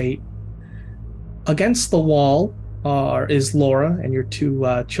catatonic state. Against the wall is Laura and your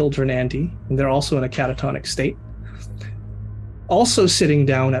 2 children, Andy, and they're also in a catatonic state. Also sitting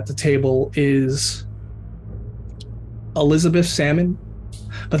down at the table is Elizabeth Salmon,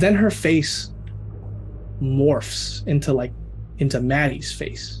 but then her face morphs into Maddie's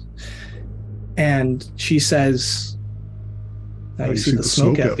face. And she says, now you see the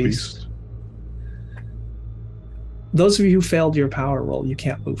smoke at least. Those of you who failed your power roll, you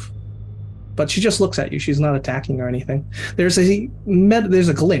can't move. But she just looks at you. She's not attacking or anything. There's a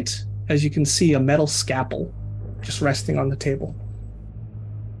glint, as you can see, a metal scalpel just resting on the table.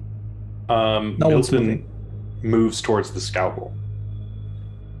 Milton moves towards the scalpel.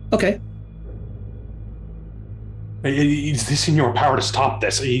 Okay. Is this in your power to stop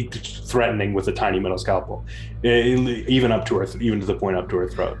this? He's threatening with a tiny metal scalpel, even to the point up to her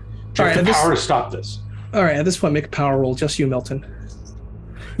throat. You have the power to stop this. All right, at this point, make a power roll. Just you, Milton.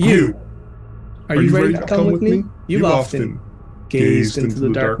 You. Are you ready to come with me? You've often gazed into the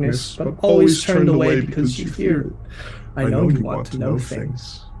darkness, but always turned away because you feared. I know you want to know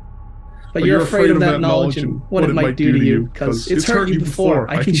things. But you're afraid of that knowledge and what it might do to you, because it's hurt you before.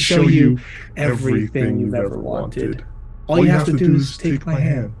 I can show you everything you've ever wanted. All you have to do is take my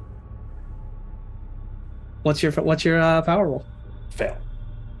hand. What's your power roll? Fail.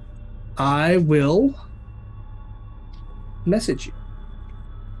 I will message you.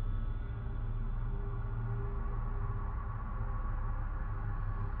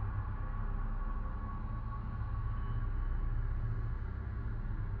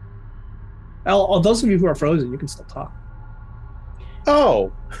 Those of you who are frozen, you can still talk.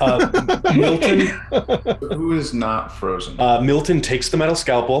 Oh. Milton. Who is not frozen? Milton takes the metal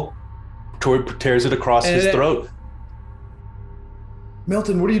scalpel, tears it across his throat.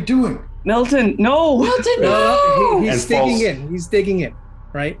 Milton, what are you doing? Milton, no! Milton, no! He's digging in. He's digging in,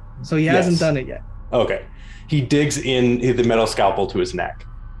 right? So he hasn't done it yet. Okay. He digs in the metal scalpel to his neck.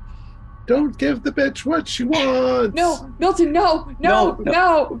 Don't give the bitch what she wants. No, Milton,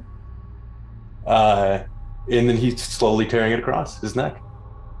 no. And then he's slowly tearing it across his neck.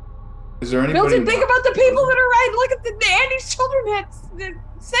 Is there anybody? Milton, think about the people that are right. Look at the Andy's children.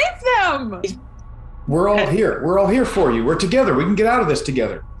 Save them. We're all here. We're all here for you. We're together. We can get out of this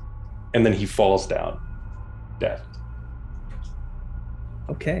together. And then he falls down, dead.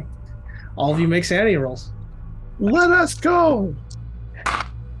 Okay. All of you make sanity rolls. Let us go.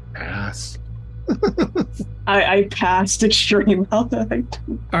 Pass. I passed extreme. How the heck?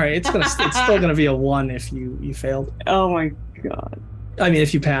 All right, it's still gonna be a 1 if you failed. Oh my god. I mean,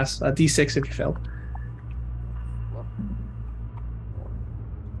 if you pass, a D6 if you failed.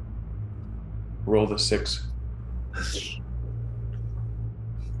 Roll the 6.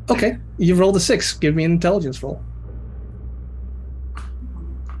 Okay, you've rolled a 6. Give me an intelligence roll.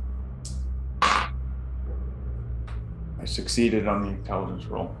 I succeeded on the intelligence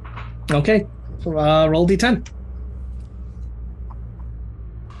roll. Okay, roll D10.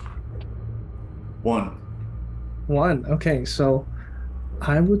 1. 1. Okay, so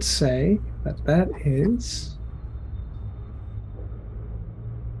I would say that is.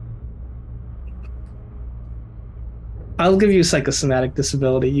 I'll give you a psychosomatic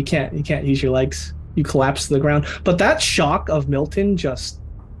disability. You can't use your legs. You collapse to the ground. But that shock of Milton just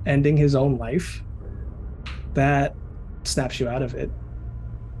ending his own life, that snaps you out of it.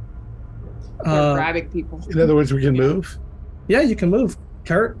 They're grabbing people. In other words, we can move? Yeah, you can move.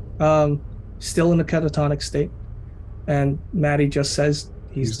 Kurt, still in a catatonic state. And Maddie just says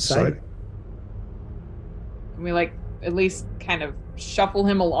he's decided. Can we at least kind of shuffle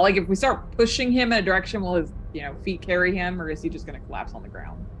him along? Like if we start pushing him in a direction, will his feet carry him, or is he just going to collapse on the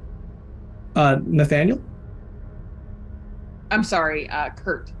ground? Nathaniel? I'm sorry,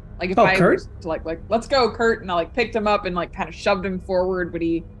 Kurt. Like if Kurt? was to like let's go, Kurt, and I picked him up and kind of shoved him forward, would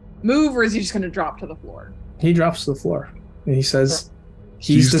he move, or is he just going to drop to the floor? He drops to the floor, and he says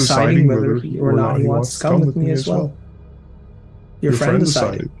he's deciding whether or not he wants to come with me as well. Your friend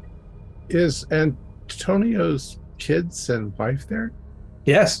decided. Is Antonio's kids and wife there?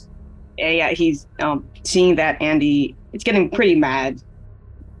 Yes. Yeah, he's seeing that Andy is getting pretty mad,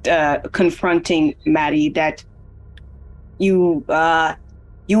 confronting Maddie that you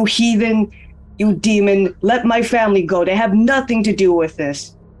heathen, you demon, let my family go. They have nothing to do with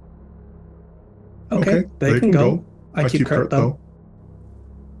this. Okay, they can go. I keep Kurt though.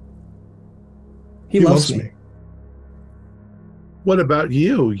 He loves me. What about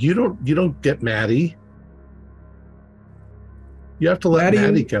you? You don't get Maddie. You have to let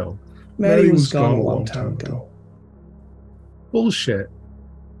Maddie go. Maddie was gone a long time ago. Bullshit.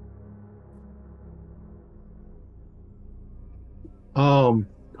 We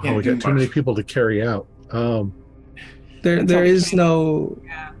got too many people to carry out. There is no.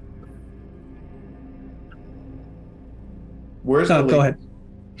 Yeah. Where's go ahead.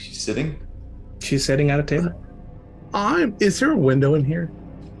 She's sitting? She's sitting at a table. Is there a window in here?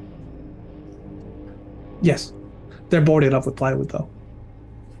 Yes. They're boarded up with plywood though.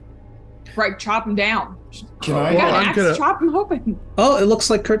 Right, chop him down. Can I? Chop him open. Oh, it looks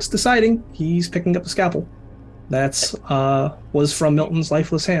like Kurt's deciding. He's picking up the scalpel. That's was from Milton's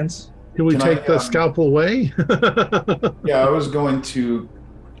lifeless hands. Can we take the scalpel away? Yeah, I was going to.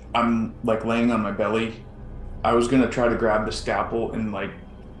 I'm laying on my belly. I was gonna try to grab the scalpel and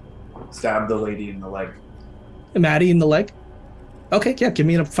stab the lady in the leg. Maddie in the leg? Okay, yeah, give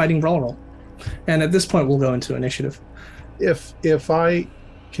me a fighting brawl roll. And at this point, we'll go into initiative. If I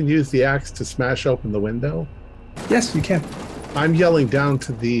can use the axe to smash open the window? Yes, you can. I'm yelling down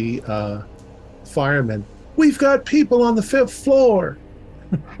to the firemen, we've got people on the 5th floor.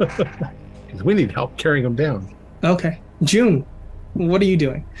 Because we need help carrying them down. Okay. June, what are you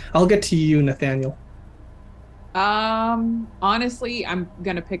doing? I'll get to you, Nathaniel. Honestly, I'm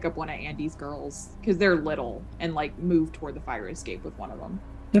gonna pick up one of Andy's girls because they're little and move toward the fire escape with one of them.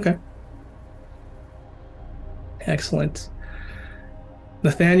 Okay. Excellent.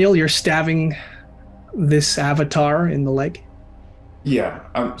 Nathaniel, you're stabbing this avatar in the leg. Yeah,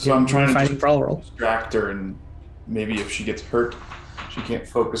 I'm trying to distract her, and maybe if she gets hurt, she can't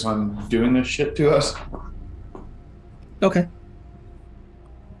focus on doing this shit to us. Okay.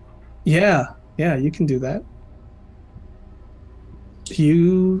 Yeah, you can do that.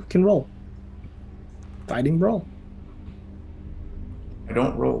 You can roll. Fighting brawl. I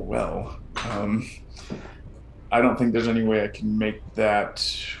don't roll well. I don't think there's any way I can make that.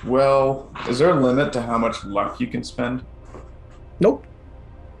 Well, is there a limit to how much luck you can spend? Nope.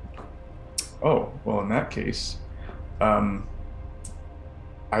 Oh, well, in that case,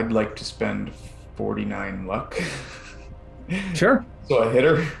 I'd like to spend 49 luck. Sure. So I hit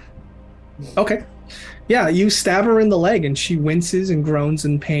her. Okay. Yeah, you stab her in the leg and she winces and groans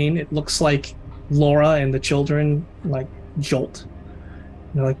in pain. It looks like Laura and the children jolt.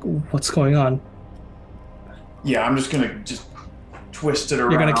 They're like, what's going on? Yeah, I'm just gonna twist it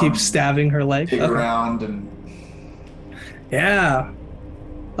around. You're gonna keep stabbing her leg? Dig Okay. around and... Yeah.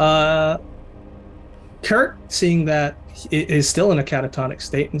 Kurt, seeing that he is still in a catatonic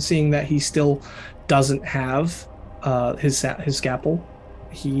state and seeing that he still doesn't have his scalpel,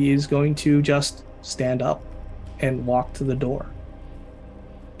 he is going to just stand up and walk to the door.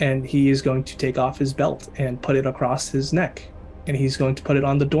 And he is going to take off his belt and put it across his neck. And he's going to put it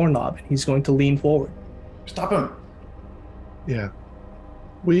on the doorknob and he's going to lean forward. Stop him. Yeah.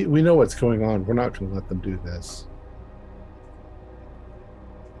 We know what's going on. We're not going to let them do this.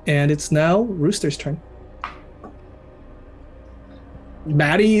 And it's now Rooster's turn.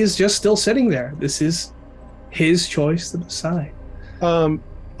 Maddie is just still sitting there. This is his choice to decide.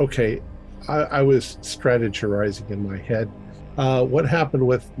 Okay. I was strategizing in my head. What happened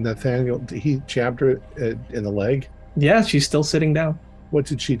with Nathaniel? He jabbed her in the leg? Yeah, she's still sitting down. What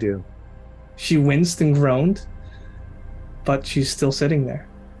did she do? She winced and groaned, but she's still sitting there.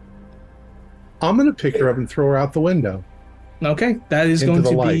 I'm going to pick her up and throw her out the window. Okay, that is Into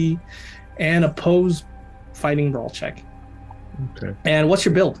going the to be an opposed fighting brawl check. Okay. And what's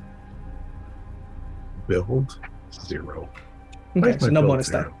your build? Build 0. Okay, Where's so my no build bonus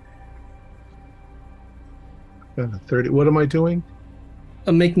die. 30. What am I doing?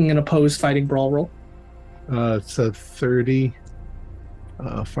 I'm making an opposed fighting brawl roll. It's a 30.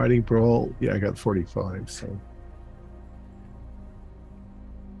 Fighting brawl. Yeah, I got 45. So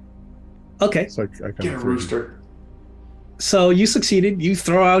Okay, I got Get a 30. Rooster. so you succeeded. You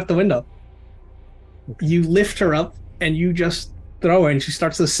throw her out the window. Okay. You lift her up and you just throw her and she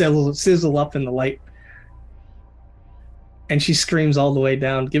starts to sizzle up in the light. And she screams all the way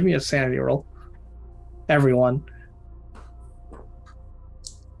down. Give me a sanity roll. Everyone.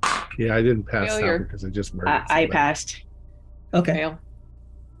 Yeah, I didn't pass Failure. that because I just murdered I somebody. passed. Okay. Fail.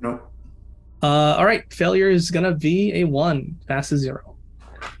 Nope. All right. Failure is going to be a 1. Pass is 0.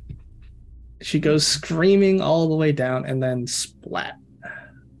 She goes screaming all the way down and then splat.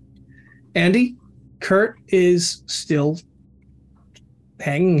 Andy, Kurt is still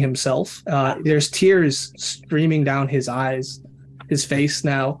hanging himself. There's tears streaming down his eyes, his face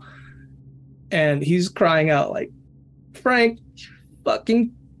now. And he's crying out like, Frank, you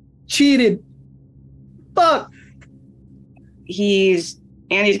fucking cheated. Fuck.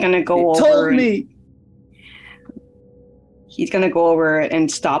 Andy's gonna go You over. told me. He's gonna go over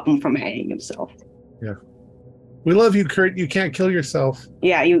and stop him from hanging himself. We love you, Kurt. You can't kill yourself.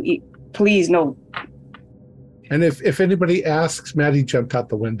 Yeah, you please no. And if anybody asks, Maddie jumped out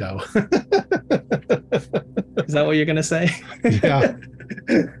the window. Is that what you're going to say? Yeah.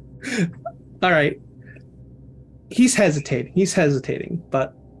 All right. He's hesitating,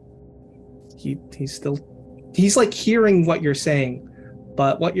 but he's like hearing what you're saying,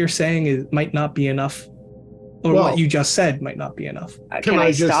 but what you're saying might not be enough, or Well, what you just said might not be enough. Can I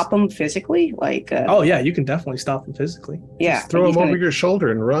I just- stop him physically? Like, Oh yeah, you can definitely stop him physically. yeah, Just throw he's him over gonna- your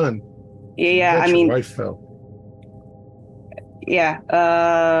shoulder and run. Yeah, Let I your mean, wife fell.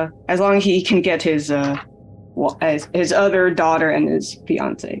 yeah. As long as he can get his his other daughter and his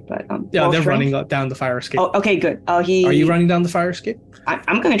fiance, but Yeah, roll they're strength. running up down the fire escape. Oh, okay, good. Are you running down the fire escape?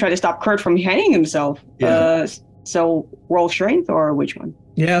 I'm gonna try to stop Kurt from hanging himself. Yeah. So roll strength or which one?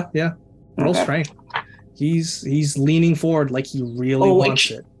 Yeah. Roll Okay. strength. He's leaning forward like he really Oh,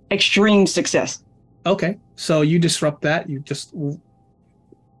 wants it. Extreme success. Okay, so you disrupt that. You just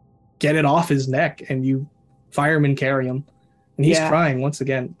get it off his neck, and you fireman carry him, and he's Yeah. crying once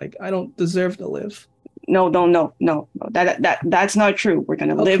again, like I don't deserve to live. No. That's not true. We're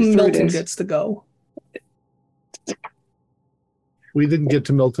gonna How live come through Milton this. gets to go? We didn't get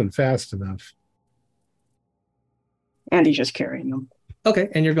to Milton fast enough. And he's just carrying him. Okay,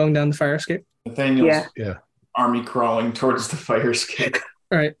 and you're going down the fire escape. Nathaniel's Yeah. army crawling towards the fire escape.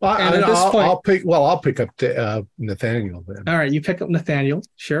 All right, Well, and at this point, I'll pick up Nathaniel then. all right, you pick up Nathaniel.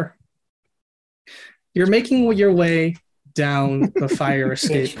 Sure. You're making your way down the fire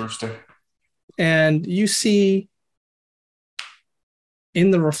escape. Thanks, Rooster. And you see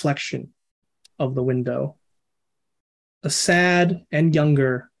in the reflection of the window a sad and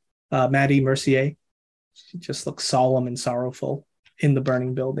younger Maddie Mercier. She just looks solemn and sorrowful in the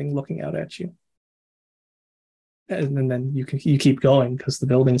burning building looking out at you. And then you keep going because the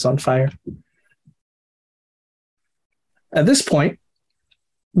building's on fire. At this point,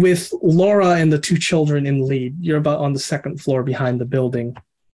 with Laura and the 2 children in the lead, you're about on the 2nd floor behind the building.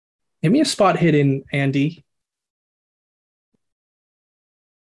 Give me a spot hidden, Andy.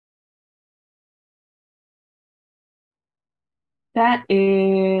 That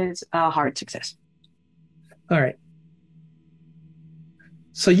is a hard success. All right.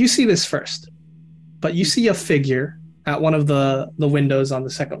 So you see this first, but you see a figure at one of the windows on the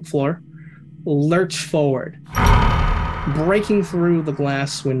second floor, lurch forward, breaking through the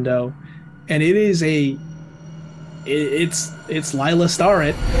glass window, and it's Lila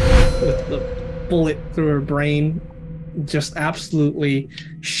Starrett with the bullet through her brain, just absolutely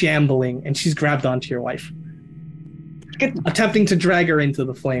shambling, and she's grabbed onto your wife, attempting to drag her into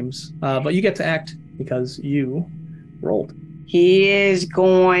the flames. But you get to act because you rolled. He is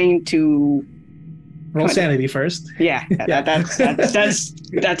going to roll sanity first. Yeah,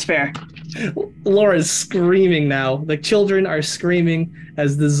 that's fair. Laura's screaming now. The children are screaming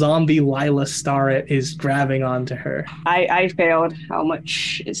as the zombie Lila Starrett is grabbing onto her. I failed. How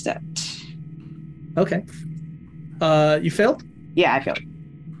much is that? Okay. You failed? Yeah, I failed.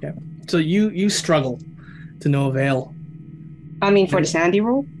 Yeah. So you struggle to no avail. I mean, for the sanity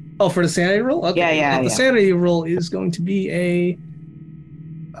roll? Oh, for the sanity roll? Okay. Yeah. The sanity roll is going to be a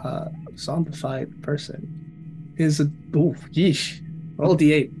zombified person. Yeesh. Roll a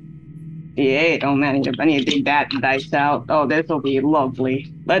d8. D8. Oh man, I need to dig that dice out. Oh, this will be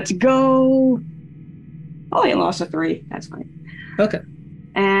lovely. Let's go. Oh, he lost a 3. That's fine. Okay.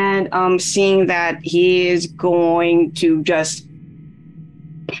 And seeing that he is going to just,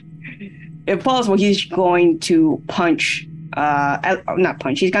 if possible, he's going to punch. Not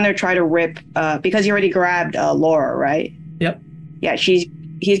punch. He's gonna try to rip. Because he already grabbed Laura, right? Yep. Yeah.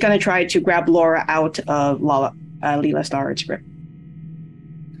 He's gonna try to grab Laura out of Lila Starrett's grip,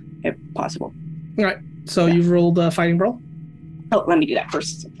 if possible. All right. So you've rolled a fighting brawl. Oh, let me do that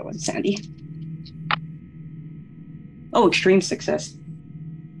first. That was Sandy. Oh, extreme success.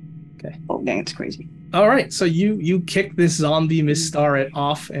 Okay. Oh, dang, it's crazy. All right. So you kick this zombie Miss Starrett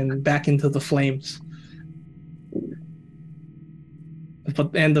off and back into the flames.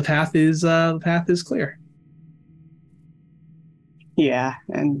 And the path is clear. Yeah,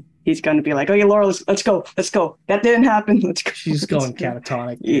 and he's going to be like, "Okay, Laura, let's go. That didn't happen. Let's go." She's going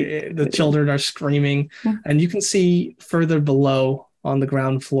catatonic. Yeah. The children are screaming, and you can see further below on the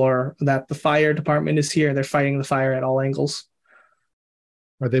ground floor that the fire department is here. They're fighting the fire at all angles.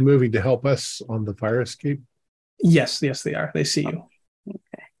 Are they moving to help us on the fire escape? Yes, they are. They see you.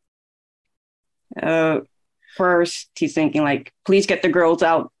 Okay. First, he's thinking like, "Please get the girls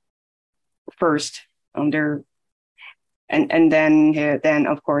out first." And then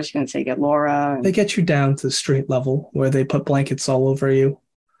of course you're gonna say get Laura. They get you down to street level where they put blankets all over you.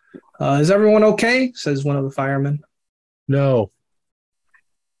 Is everyone okay? Says one of the firemen. No.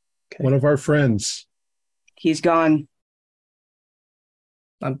 Okay. One of our friends. He's gone.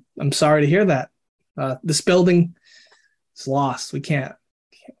 I'm sorry to hear that. This building is lost. We can't.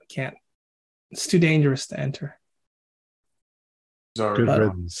 It's too dangerous to enter. Good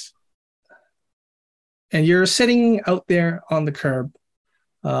riddance. And you're sitting out there on the curb,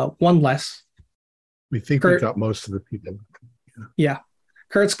 one less. We think we got most of the people. Yeah.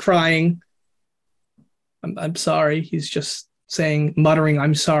 Kurt's crying. I'm sorry. He's just muttering,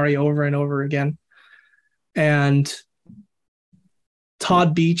 "I'm sorry," over and over again. And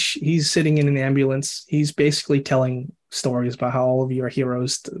Todd Beach, he's sitting in an ambulance. He's basically telling stories about how all of you are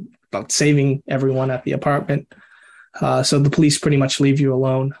heroes, about saving everyone at the apartment. So the police pretty much leave you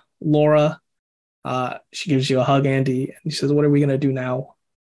alone. Laura, she gives you a hug, Andy, and she says, "What are we going to do now?"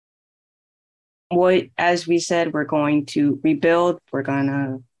 As we said, we're going to rebuild.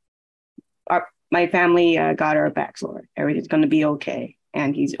 My family got our backs, Lord. Everything's going to be okay.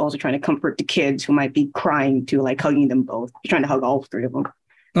 And he's also trying to comfort the kids who might be crying too, like hugging them both. He's trying to hug all 3 of them.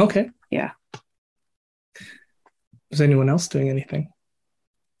 Okay. Yeah. Is anyone else doing anything?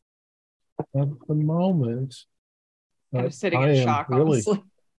 At the moment, I was sitting in shock, honestly.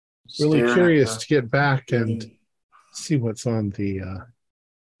 Really curious to get back and see what's on the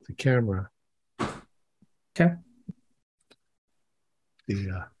camera. Okay.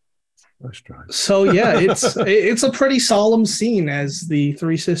 The restaurant. So yeah, it's a pretty solemn scene as the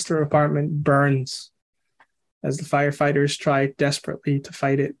Three Sister apartment burns, as the firefighters try desperately to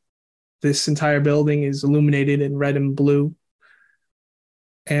fight it. This entire building is illuminated in red and blue,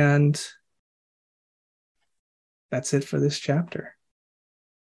 and that's it for this chapter.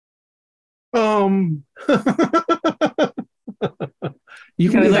 You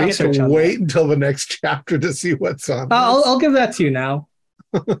can have to wait until the next chapter to see what's on. I'll give that to you now.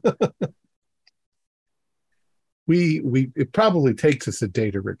 It probably takes us a day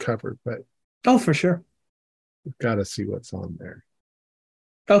to recover, but for sure, we've got to see what's on there.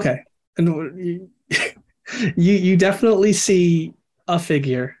 Okay, and you definitely see a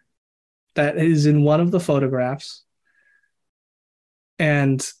figure that is in one of the photographs,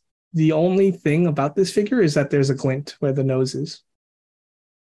 and the only thing about this figure is that there's a glint where the nose is.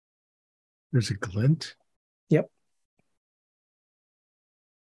 There's a glint? Yep.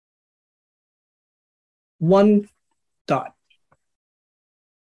 1 dot.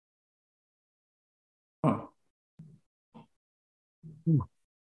 Oh.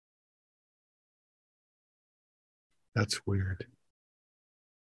 That's weird.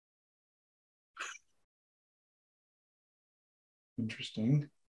 Interesting.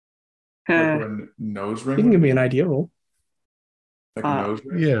 Uh, Like a nose ring? You can give me an idea roll. Like a nose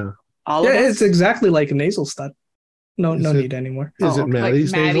ring? Yeah. all Yeah, of us? it's exactly like a nasal stud. No, Is no it- need anymore. Is Oh, it okay.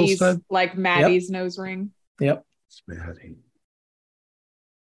 Maddie's nasal stud? like Maddie's nose ring. Yep. It's Maddie.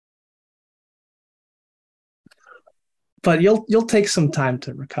 But you'll take some time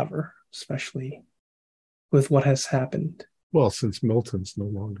to recover, especially with what has happened. Well, since Milton's no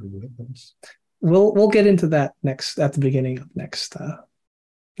longer with us. We'll get into that at the beginning of next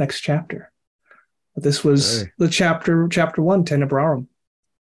chapter. But this was Okay. the chapter 1, Tenebrarum.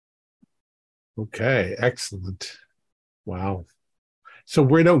 Okay, excellent. Wow. So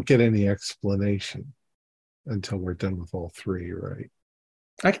we don't get any explanation until we're done with all 3, right?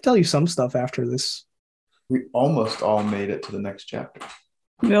 I can tell you some stuff after this. We almost all made it to the next chapter.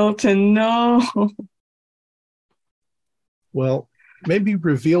 Milton, no. Well, maybe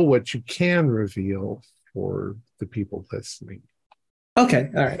reveal what you can reveal for the people listening. Okay,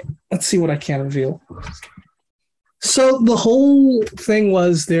 all right. Let's see what I can reveal. So the whole thing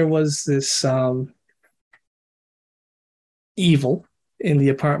was there was this evil in the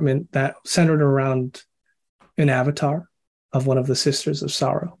apartment that centered around an avatar of one of the Sisters of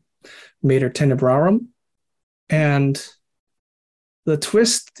Sorrow, made her Tenebrarum. And the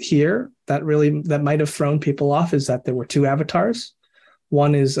twist here that might have thrown people off is that there were 2 avatars.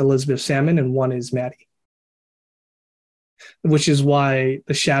 One is Elizabeth Salmon and one is Maddie, which is why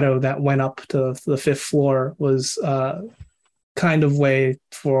the shadow that went up to the 5th floor was kind of way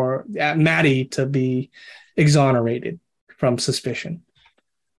for Maddie to be exonerated from suspicion.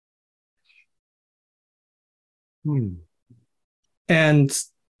 And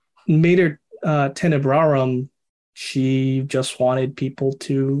Mater Tenebrarum, she just wanted people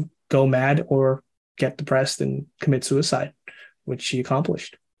to go mad or get depressed and commit suicide, which she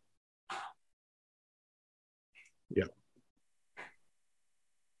accomplished. Yeah.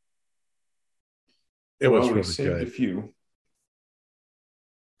 It was we really saved good. a few.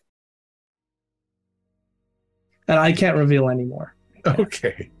 And I can't reveal any more.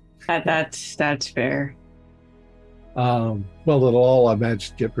 Okay. That's fair. Well, it'll all, I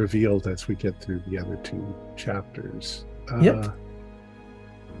imagine, get revealed as we get through the other 2 chapters. Yep.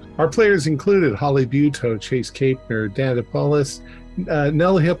 Our players included Holly Buto, Chase Capner, Dan DePaulis,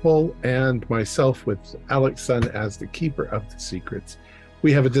 Nell Hipple, and myself, with Alex Sun as the keeper of the secrets.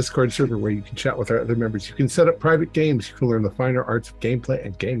 We have a Discord server where you can chat with our other members. You can set up private games. You can learn the finer arts of gameplay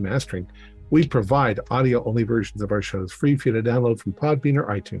and game mastering. We provide audio-only versions of our shows free for you to download from Podbean or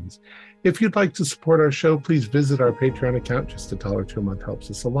iTunes. If you'd like to support our show, please visit our Patreon account. Just $1 or $2 a month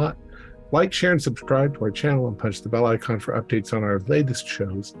helps us a lot. Like, share, and subscribe to our channel and punch the bell icon for updates on our latest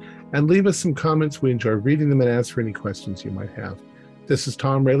shows. And leave us some comments. We enjoy reading them and answer any questions you might have. This is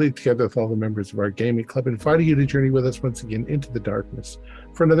Tom Rayleigh, together with all the members of our gaming club, inviting you to journey with us once again into the darkness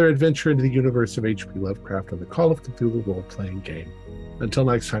for another adventure into the universe of H.P. Lovecraft on the Call of Cthulhu role-playing game. Until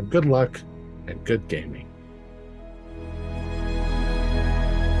next time, good luck and good gaming.